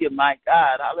 Hallelujah, my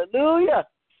God. Hallelujah.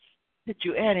 That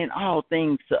you're adding all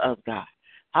things to us, God.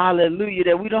 Hallelujah.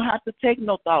 That we don't have to take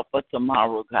no thought for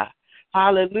tomorrow, God.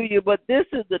 Hallelujah. But this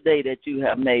is the day that you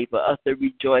have made for us to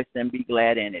rejoice and be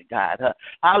glad in it, God.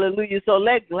 Hallelujah. So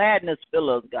let gladness fill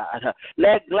us, God.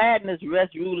 Let gladness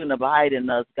rest, rule, and abide in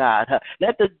us, God.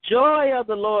 Let the joy of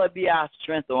the Lord be our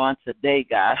strength on today,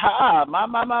 God.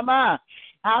 My.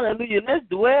 Hallelujah. Let's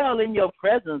dwell in your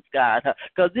presence, God,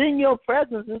 because in your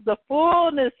presence is the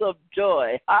fullness of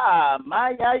joy.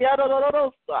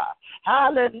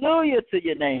 Hallelujah to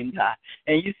your name, God.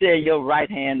 And you say your right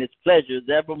hand is pleasures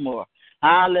evermore.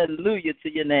 Hallelujah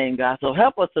to your name, God. So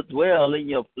help us to dwell in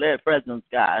your presence,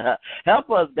 God.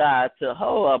 Help us, God, to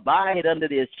abide under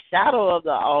the shadow of the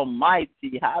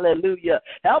Almighty. Hallelujah.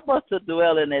 Help us to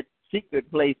dwell in that secret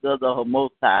place of the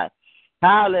Most High.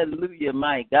 Hallelujah,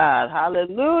 my God.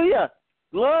 Hallelujah.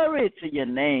 Glory to your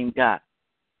name, God.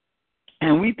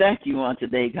 And we thank you on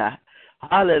today, God.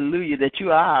 Hallelujah, that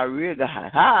you are our real God.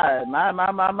 Hi,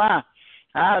 my.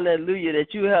 Hallelujah,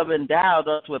 that you have endowed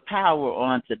us with power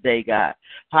on today, God.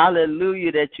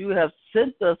 Hallelujah, that you have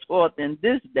sent us forth in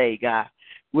this day, God,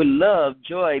 with love,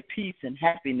 joy, peace, and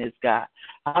happiness, God.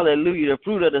 Hallelujah, the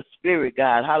fruit of the Spirit,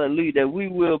 God. Hallelujah, that we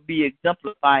will be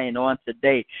exemplifying on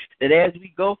today. That as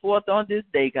we go forth on this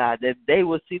day, God, that they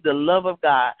will see the love of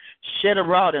God shed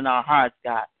abroad in our hearts,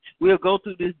 God. We'll go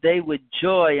through this day with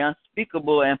joy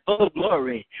unspeakable and full of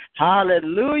glory.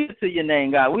 Hallelujah to your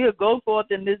name, God. We'll go forth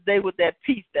in this day with that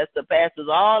peace that surpasses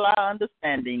all our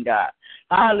understanding, God.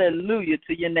 Hallelujah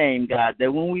to your name, God.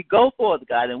 That when we go forth,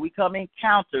 God, and we come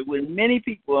encounter with many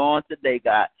people on today,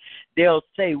 God, they'll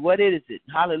say, what is it?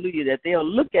 Hallelujah, that they'll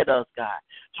look at us, God.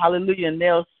 Hallelujah, and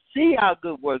they'll see our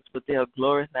good works, but they'll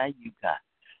glorify you, God.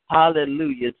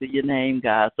 Hallelujah to your name,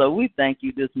 God. So we thank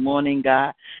you this morning,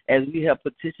 God, as we have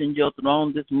petitioned your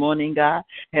throne this morning, God,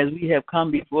 as we have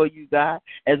come before you, God,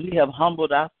 as we have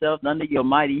humbled ourselves under your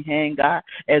mighty hand, God,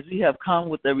 as we have come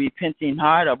with a repenting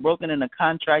heart, a broken and a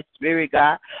contrite spirit,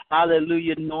 God.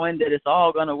 Hallelujah, knowing that it's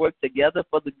all going to work together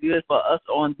for the good for us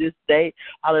on this day.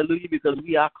 Hallelujah, because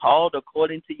we are called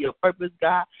according to your purpose,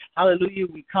 God. Hallelujah,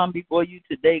 we come before you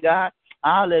today, God.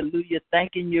 Hallelujah.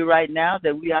 Thanking you right now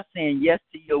that we are saying yes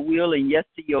to your will and yes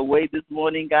to your way this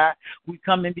morning, God. We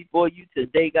coming before you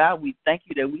today, God. We thank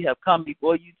you that we have come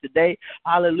before you today.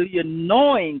 Hallelujah.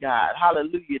 Knowing, God,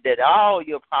 hallelujah, that all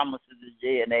your promises is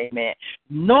yea and amen.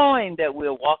 Knowing that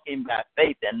we're walking by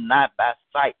faith and not by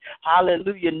sight.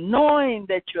 Hallelujah. Knowing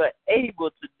that you're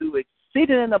able to do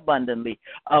exceeding and abundantly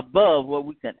above what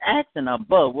we can ask and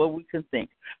above what we can think.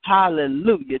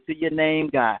 Hallelujah to your name,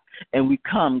 God. And we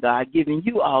come, God, giving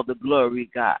you all the glory,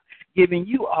 God, giving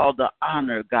you all the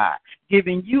honor, God,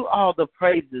 giving you all the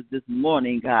praises this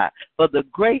morning, God, for the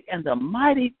great and the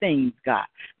mighty things, God,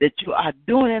 that you are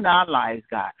doing in our lives,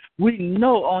 God. We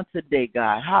know on today,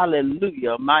 God,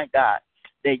 hallelujah, my God,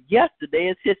 that yesterday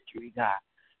is history, God.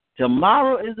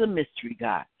 Tomorrow is a mystery,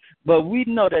 God. But we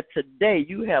know that today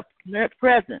you have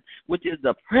present, which is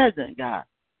the present, God.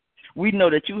 We know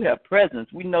that you have presence.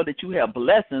 We know that you have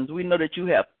blessings. We know that you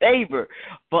have favor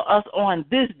for us on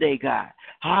this day, God.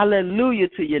 Hallelujah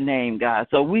to your name, God.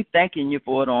 So we thanking you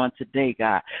for it on today,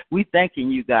 God. We thanking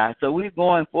you, God. So we're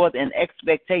going forth in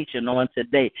expectation on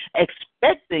today,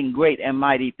 expecting great and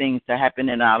mighty things to happen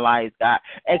in our lives, God.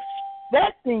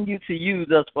 expecting you to use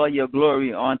us for your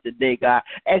glory on today, God.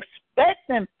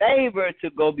 Expecting favor to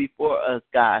go before us,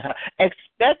 God.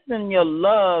 Expecting your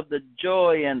love, the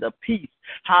joy, and the peace,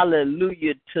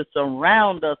 hallelujah, to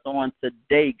surround us on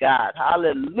today, God.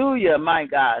 Hallelujah, my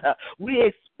God. We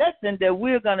expecting that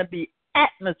we're going to be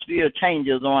atmosphere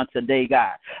changes on today,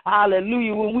 God.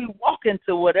 Hallelujah. When we walk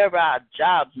into whatever our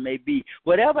jobs may be,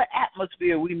 whatever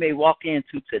atmosphere we may walk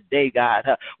into today, God,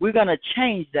 we're going to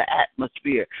change the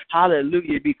atmosphere.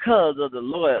 Hallelujah. Because of the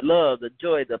Lord, love, the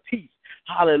joy, the peace.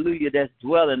 Hallelujah, that's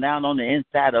dwelling down on the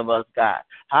inside of us, God.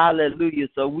 Hallelujah.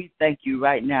 So we thank you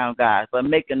right now, God, for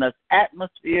making us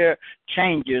atmosphere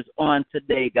changers on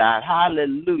today, God.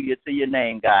 Hallelujah to your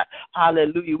name, God.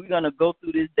 Hallelujah. We're going to go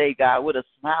through this day, God, with a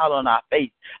smile on our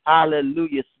face.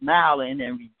 Hallelujah. Smiling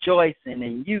and rejoicing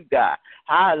in you, God.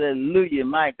 Hallelujah,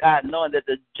 my God, knowing that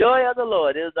the joy of the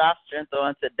Lord is our strength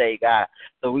on today, God.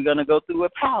 So we're going to go through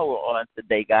with power on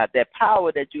today, God. That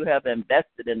power that you have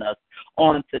invested in us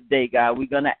on today, God. We're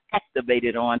going to activate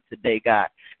it on today, God.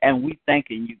 And we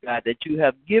thanking you, God, that you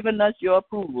have given us your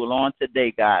approval on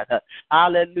today, God.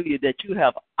 Hallelujah, that you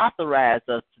have authorized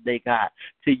us today, God,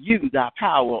 to use our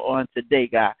power on today,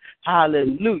 God.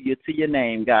 Hallelujah to your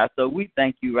name, God. So we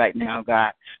thank you right now,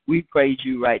 God. We praise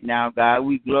you right now, God.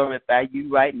 We glorify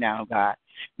you right now, God.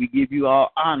 We give you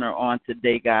all honor on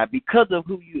today, God, because of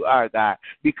who you are, God,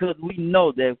 because we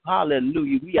know that,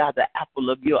 hallelujah, we are the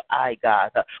apple of your eye,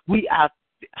 God. We are,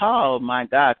 oh, my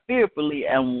God, fearfully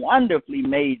and wonderfully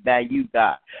made by you,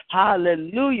 God.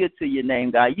 Hallelujah to your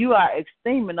name, God. You are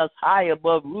esteeming us high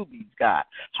above rubies, God.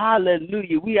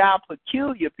 Hallelujah. We are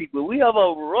peculiar people. We have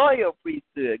a royal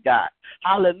priesthood, God.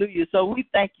 Hallelujah. So we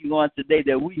thank you on today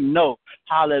that we know,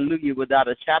 hallelujah, without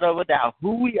a shadow of a doubt,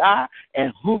 who we are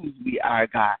and whose we are,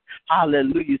 God.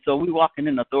 Hallelujah. So we're walking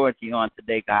in authority on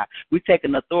today, God. We're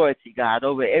taking authority, God,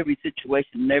 over every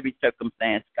situation and every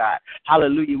circumstance, God.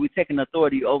 Hallelujah. We're taking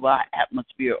authority over our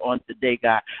atmosphere on today,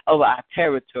 God, over our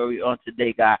territory on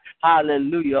today, God.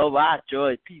 Hallelujah. Over our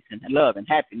joy, peace, and love and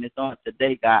happiness on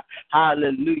today, God.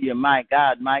 Hallelujah. My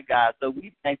God, my God. So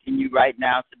we thanking you right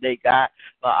now today, God,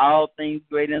 for all things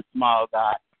great and small,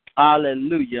 God.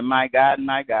 Hallelujah. My God,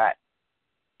 my God.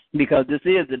 Because this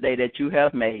is the day that you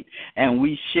have made, and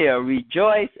we shall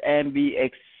rejoice and be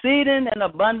exceeding and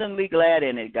abundantly glad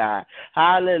in it, God.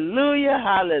 Hallelujah,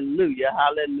 hallelujah,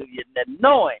 hallelujah. That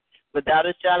knowing without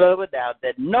a shadow of a doubt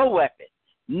that no weapon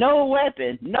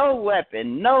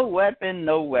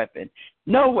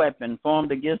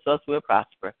formed against us will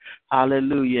prosper.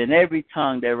 Hallelujah. And every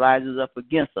tongue that rises up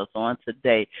against us on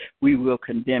today, we will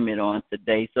condemn it on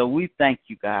today. So we thank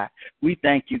you, God. We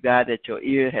thank you, God, that your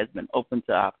ear has been open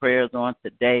to our prayers on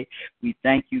today. We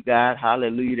thank you, God,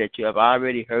 hallelujah, that you have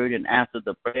already heard and answered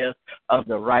the prayers of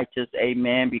the righteous.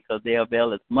 Amen, because they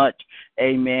avail as much.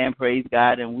 Amen. Praise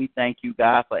God. And we thank you,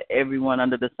 God, for everyone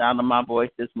under the sound of my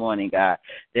voice this morning, God,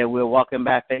 that we're walking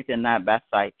by faith and not by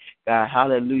sight. God,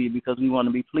 hallelujah, because we want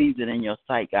to be pleasing in your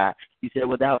sight, God. You said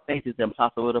without faith it's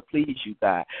impossible to please you,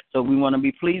 God. So we want to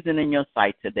be pleasing in your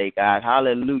sight today, God.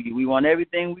 Hallelujah. We want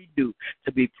everything we do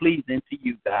to be pleasing to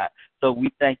you, God. So we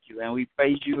thank you and we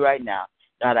praise you right now.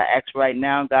 God, I ask right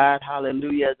now, God,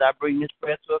 hallelujah, as I bring this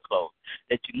prayer to a close,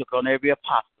 that you look on every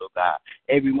apostle, God,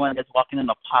 everyone that's walking in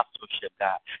apostleship,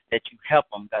 God, that you help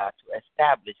them, God, to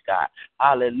establish, God,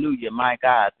 hallelujah, my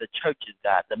God, the churches,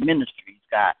 God, the ministries,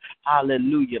 God,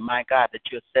 hallelujah, my God, that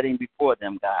you're setting before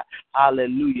them, God,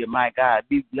 hallelujah, my God,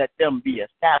 let them be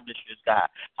establishers, God,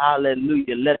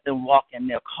 hallelujah, let them walk in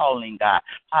their calling, God,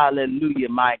 hallelujah,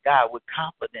 my God, with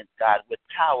confidence, God, with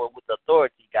power, with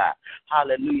authority, God,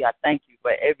 hallelujah, I thank you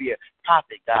for every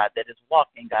prophet, God, that is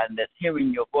walking, God, and that's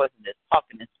hearing your voice and that's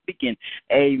talking and speaking,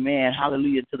 amen,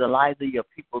 hallelujah, to the lives of your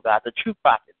people, God, the true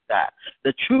prophets, God,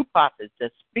 the true prophets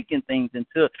that's speaking things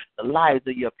into the lives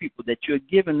of your people, that you're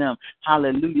giving them,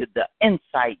 hallelujah, the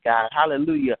insight, God,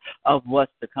 hallelujah, of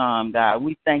what's to come, God.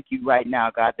 We thank you right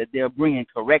now, God, that they're bringing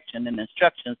correction and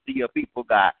instructions to your people,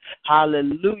 God.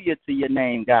 Hallelujah to your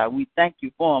name, God. We thank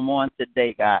you for them on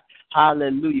today, God.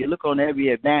 Hallelujah. Look on every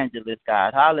evangelist,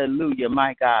 God. Hallelujah,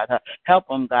 my God. Help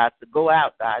them, God, to go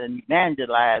out, God, and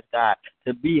evangelize, God,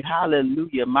 to be,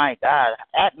 hallelujah, my God,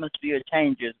 atmosphere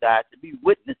changers, God, to be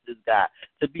witnesses, God,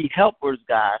 to be helpers,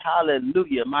 God.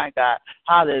 Hallelujah, my God.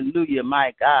 Hallelujah,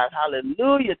 my God.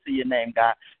 Hallelujah to your name,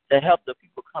 God, to help the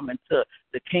people come into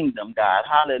the kingdom, God.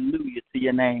 Hallelujah to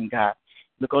your name, God.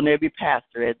 Look on every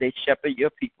pastor as they shepherd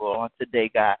your people on today,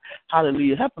 God.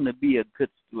 Hallelujah. Help them to be a good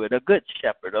steward, a good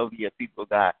shepherd over your people,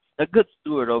 God. a good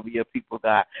steward over your people,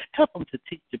 God. Help them to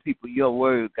teach the people your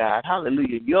word, God.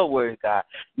 Hallelujah, your word, God.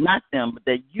 Not them, but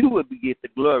that you would get the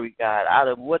glory, God, out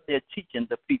of what they're teaching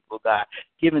the people, God.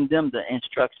 Giving them the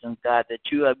instructions, God, that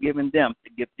you have given them to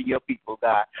give to your people,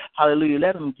 God. Hallelujah.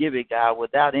 Let them give it, God,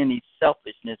 without any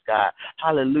selfishness, God.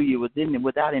 Hallelujah.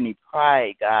 Without any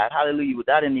pride, God. Hallelujah.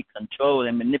 Without any control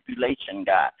and manipulation,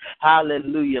 God.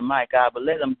 Hallelujah, my God. But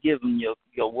let them give them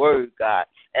your word, God,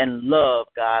 and love,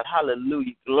 God.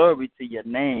 Hallelujah. Glory to your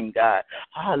name, God.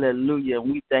 Hallelujah.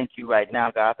 And we thank you right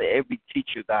now, God, for every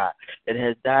teacher, God, that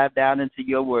has dived down into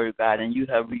your word, God, and you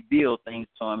have revealed things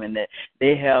to them, and that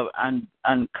they have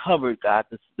uncovered, God,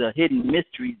 the hidden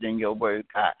mysteries in your word,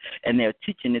 God, and they're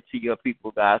teaching it to your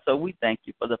people, God. So we thank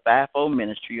you for the fivefold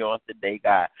ministry on today,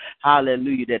 God.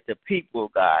 Hallelujah, that the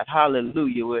people, God,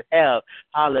 hallelujah, will have,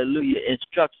 hallelujah,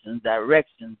 instructions,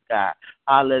 directions, God.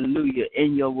 Hallelujah,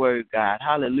 in your word, God.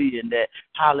 Hallelujah, and that,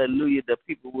 hallelujah, the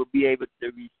people will be able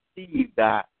to receive,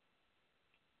 God,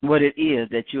 what it is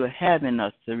that you are having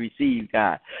us to receive,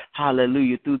 God.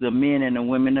 Hallelujah, through the men and the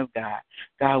women of God.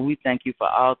 God, we thank you for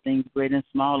all things great and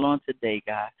small on today,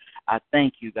 God. I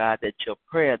thank you, God, that your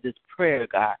prayer, this prayer,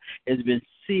 God, has been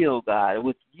sealed, God,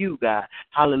 with you, God.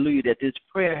 Hallelujah, that this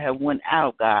prayer have went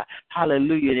out, God.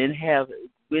 Hallelujah, and have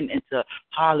went into,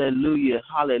 hallelujah,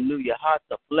 hearts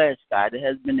of flesh, God. It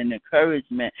has been an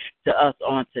encouragement to us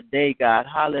on today, God.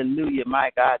 Hallelujah,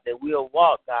 my God, that we'll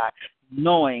walk, God,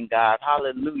 knowing, God,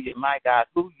 hallelujah, my God,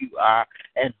 who you are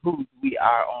and who we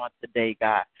are on today,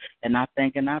 God. And I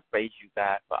thank and I praise you,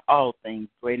 God, for all things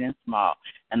great and small.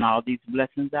 And all these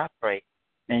blessings I pray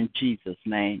in Jesus'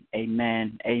 name.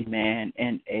 Amen, amen,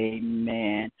 and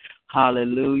amen.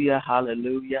 Hallelujah,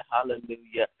 hallelujah,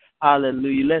 hallelujah.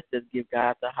 Hallelujah. Let's just give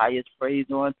God the highest praise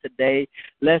on today.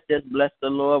 Let's just bless the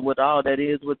Lord with all that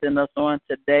is within us on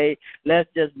today. Let's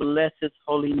just bless his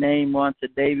holy name on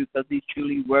today because he's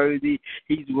truly worthy.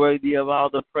 He's worthy of all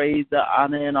the praise, the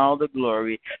honor, and all the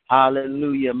glory.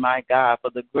 Hallelujah, my God, for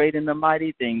the great and the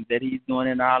mighty things that he's doing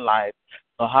in our lives.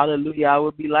 So hallelujah, I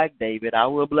will be like David. I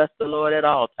will bless the Lord at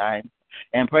all times,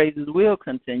 and praises will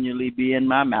continually be in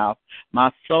my mouth. My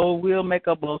soul will make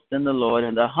a boast in the Lord,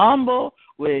 and the humble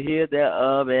will hear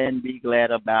thereof and be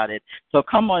glad about it. So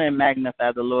come on and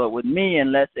magnify the Lord with me,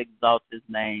 and let's exalt his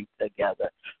name together.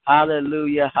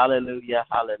 Hallelujah, hallelujah,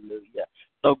 hallelujah.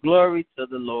 So glory to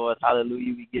the Lord.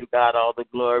 Hallelujah. We give God all the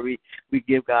glory. We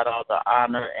give God all the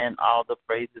honor and all the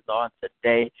praises on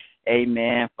today.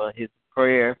 Amen. For his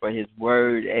prayer, for his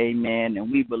word. Amen.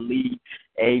 And we believe,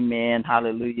 amen,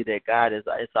 hallelujah, that God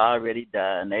it's already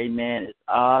done. Amen. It's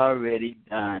already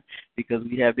done because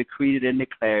we have decreed it and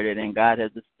declared it, and God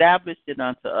has established it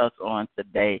unto us on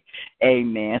today.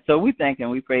 Amen. So we thank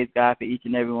and we praise God for each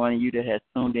and every one of you that has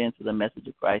tuned in to the Message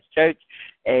of Christ Church.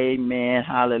 Amen.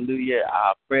 Hallelujah.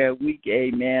 Our prayer week.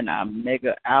 Amen. Our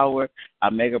mega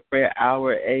prayer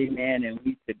hour. Amen. And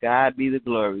we, to God be the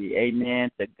glory. Amen.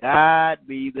 To God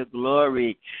be the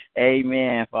glory.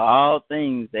 Amen. For all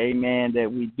things, amen,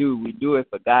 that we do it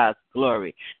for God's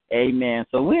glory. Amen.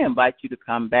 So we invite you to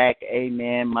come back,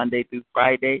 amen, Monday through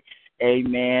Friday,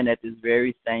 amen, at this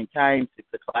very same time, 6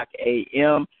 o'clock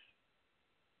a.m.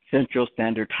 Central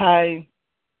Standard Time.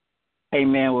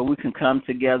 Amen, where we can come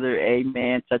together,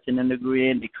 amen, touching and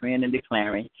agreeing, decreeing and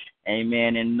declaring,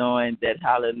 amen, and knowing that,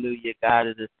 hallelujah, God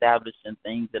is establishing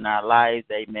things in our lives,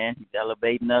 amen. He's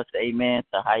elevating us, amen,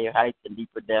 to higher heights and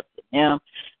deeper depths in him,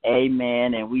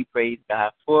 amen, and we praise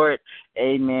God for it,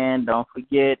 amen. Don't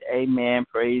forget, amen,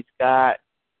 praise God,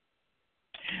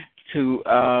 to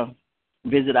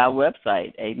visit our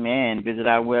website, amen. Visit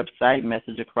our website,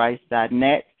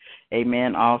 messageofchrist.net.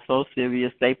 Amen. Also,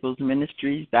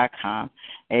 SylviaStaplesMinistries.com.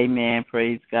 Amen.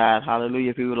 Praise God.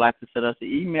 Hallelujah. If you would like to send us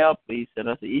an email, please send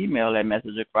us an email at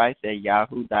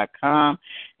messageofchrist@yahoo.com.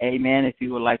 Amen. If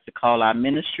you would like to call our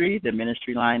ministry, the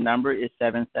ministry line number is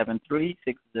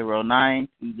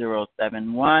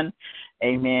 773-609-2071.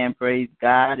 Amen. Praise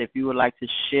God. If you would like to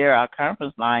share our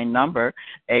conference line number,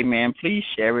 amen, please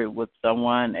share it with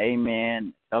someone.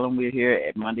 Amen. Tell them we're here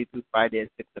at Monday through Friday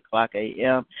at 6 o'clock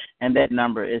a.m. And that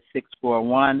number is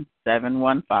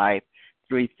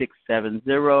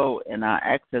 641-715-3670. And our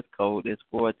access code is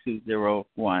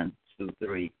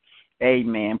 420123.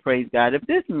 Amen. Praise God. If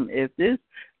this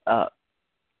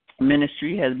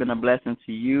ministry has been a blessing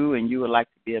to you and you would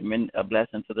like to be a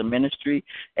blessing to the ministry,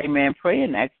 amen, pray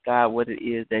and ask God what it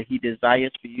is that he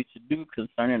desires for you to do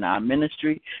concerning our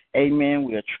ministry. Amen.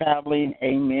 We are traveling.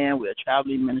 Amen. We are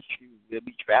traveling ministry. We'll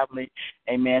be traveling,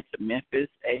 amen, to Memphis.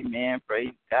 Amen.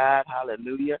 Praise God.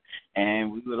 Hallelujah.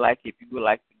 And we would like, if you would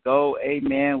like to go,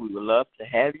 amen, we would love to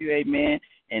have you, amen,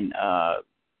 and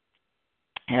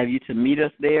have you to meet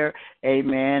us there,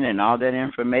 amen, and all that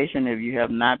information. If you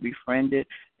have not befriended,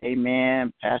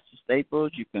 amen, Pastor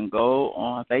Staples, you can go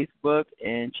on Facebook,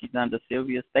 and she's under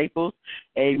Sylvia Staples,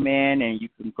 amen, and you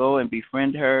can go and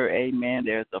befriend her, amen.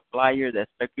 There's a flyer that's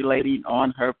circulating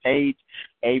on her page,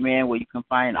 amen, where you can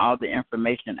find all the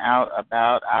information out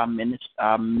about our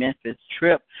Memphis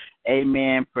trip,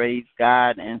 amen, praise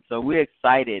God. And so we're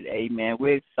excited, amen.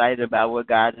 We're excited about what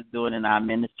God is doing in our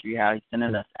ministry, how he's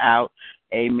sending us out,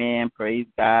 amen, praise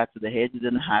God, to the hedges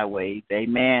and the highways,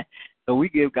 amen. So we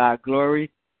give God glory,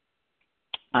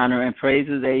 honor, and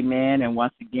praises, amen. And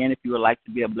once again, if you would like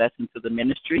to be a blessing to the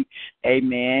ministry,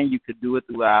 amen, you could do it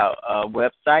through our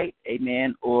website,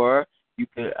 amen, or you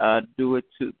could do it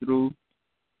through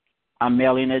our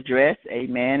mailing address,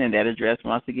 amen, and that address,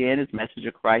 once again, is Message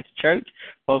of Christ Church,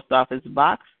 Post Office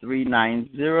Box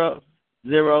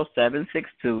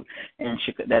 3900762, and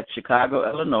that's Chicago,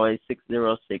 Illinois,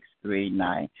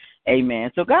 60639.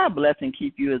 Amen. So God bless and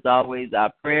keep you as always.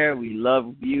 Our prayer, we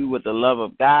love you with the love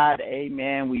of God.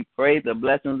 Amen. We pray the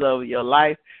blessings over your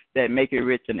life that make it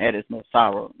rich and add no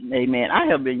sorrow. Amen. I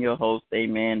have been your host.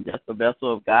 Amen. Just a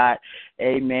vessel of God.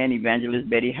 Amen. Evangelist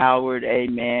Betty Howard.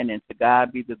 Amen. And to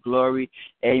God be the glory.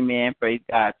 Amen. Praise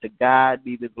God. To God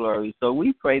be the glory. So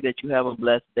we pray that you have a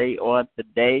blessed day on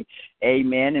today.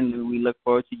 Amen. And we look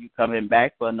forward to you coming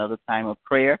back for another time of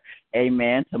prayer.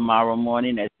 Amen. Tomorrow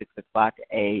morning at 6 o'clock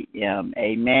a.m.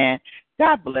 Amen.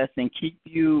 God bless and keep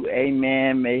you.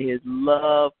 Amen. May his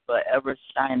love forever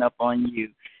shine up on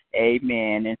you.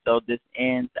 Amen. And so this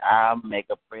ends our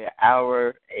Mega Prayer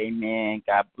Hour. Amen.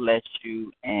 God bless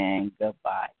you and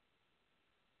goodbye.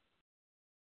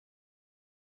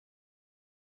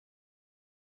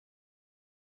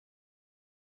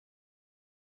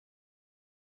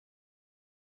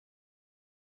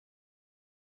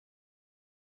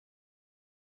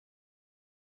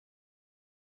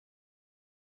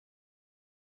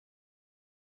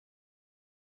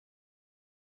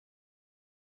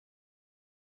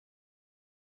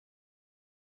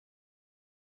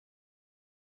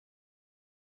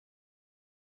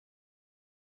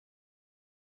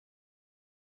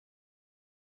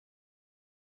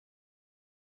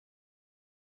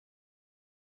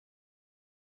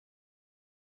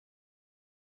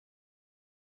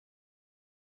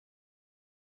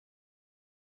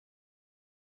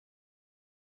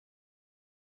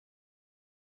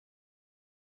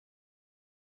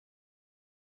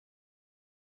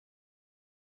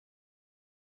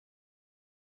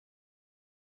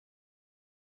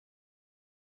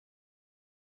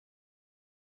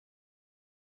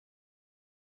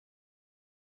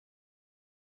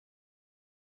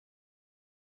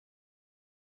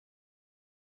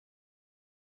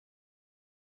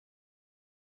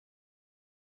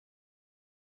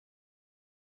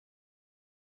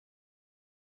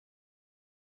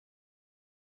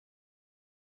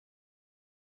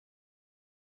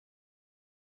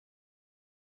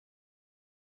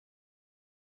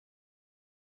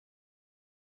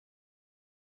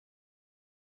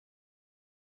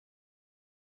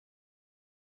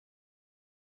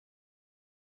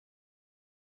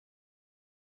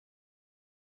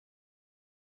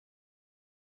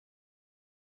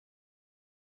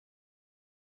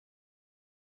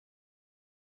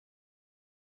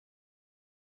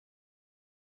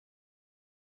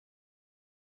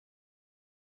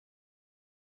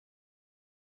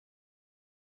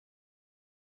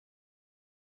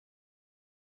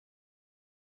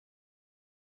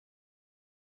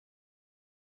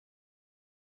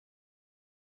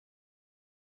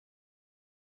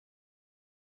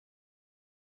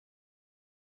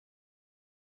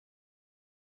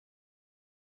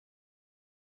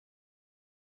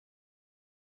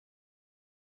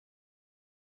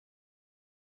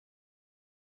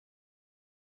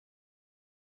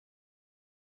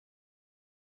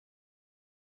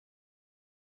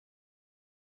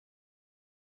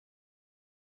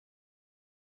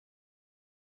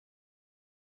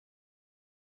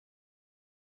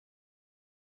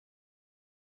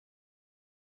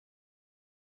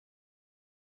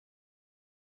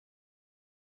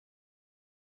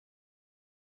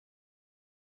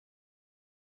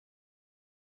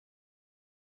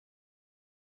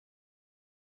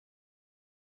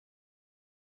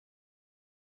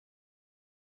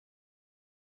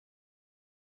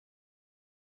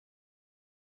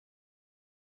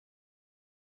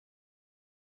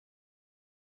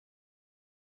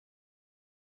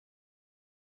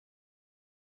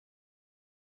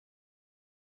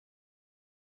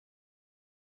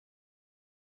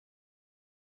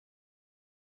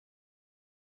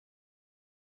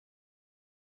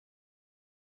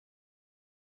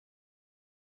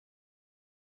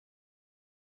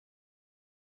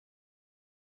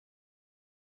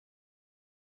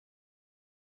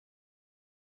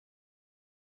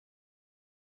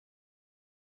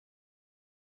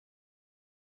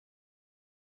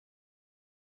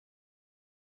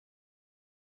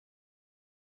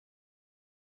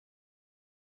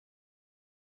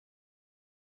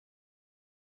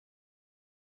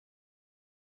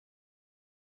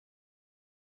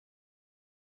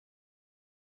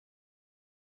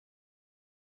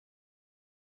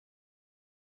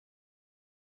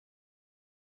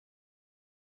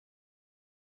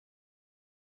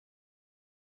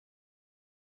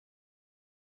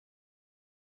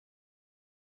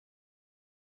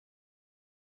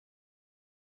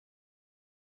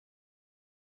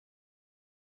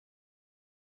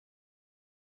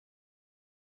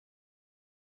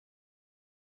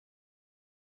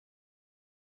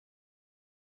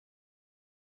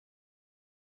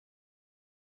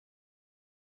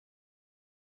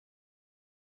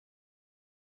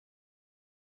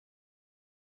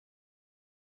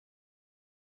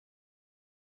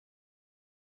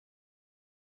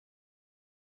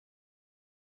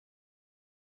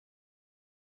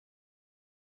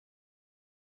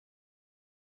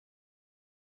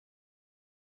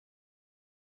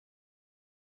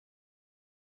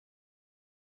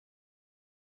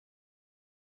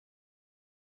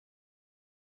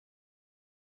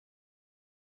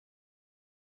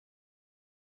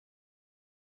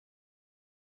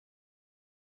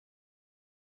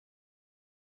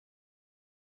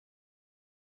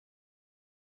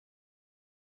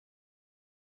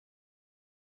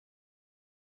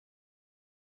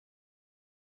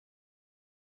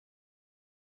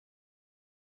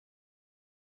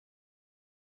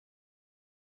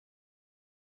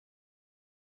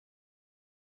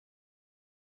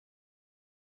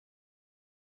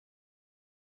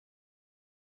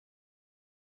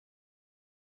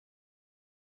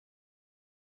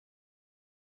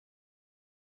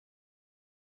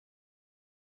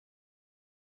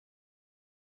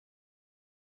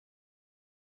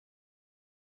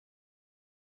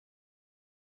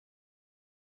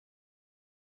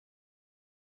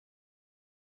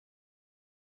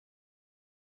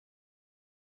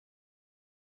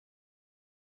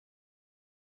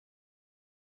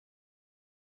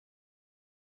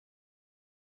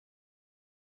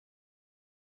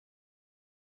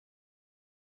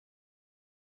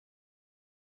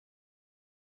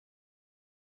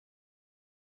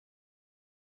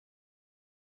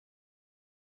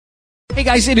 Hey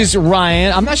guys, it is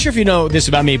Ryan. I'm not sure if you know this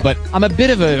about me, but I'm a bit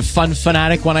of a fun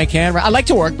fanatic when I can. I like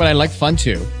to work, but I like fun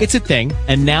too. It's a thing.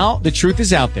 And now the truth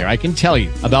is out there. I can tell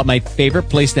you about my favorite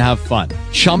place to have fun.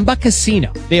 Chumba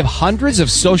Casino. They have hundreds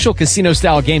of social casino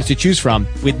style games to choose from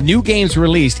with new games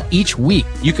released each week.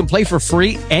 You can play for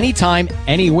free anytime,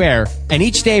 anywhere. And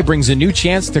each day brings a new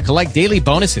chance to collect daily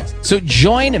bonuses. So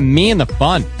join me in the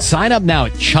fun. Sign up now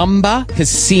at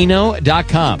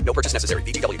ChumbaCasino.com. No purchase necessary.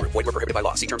 VGW Group. Void where prohibited by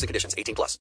law. See terms and conditions. 18+.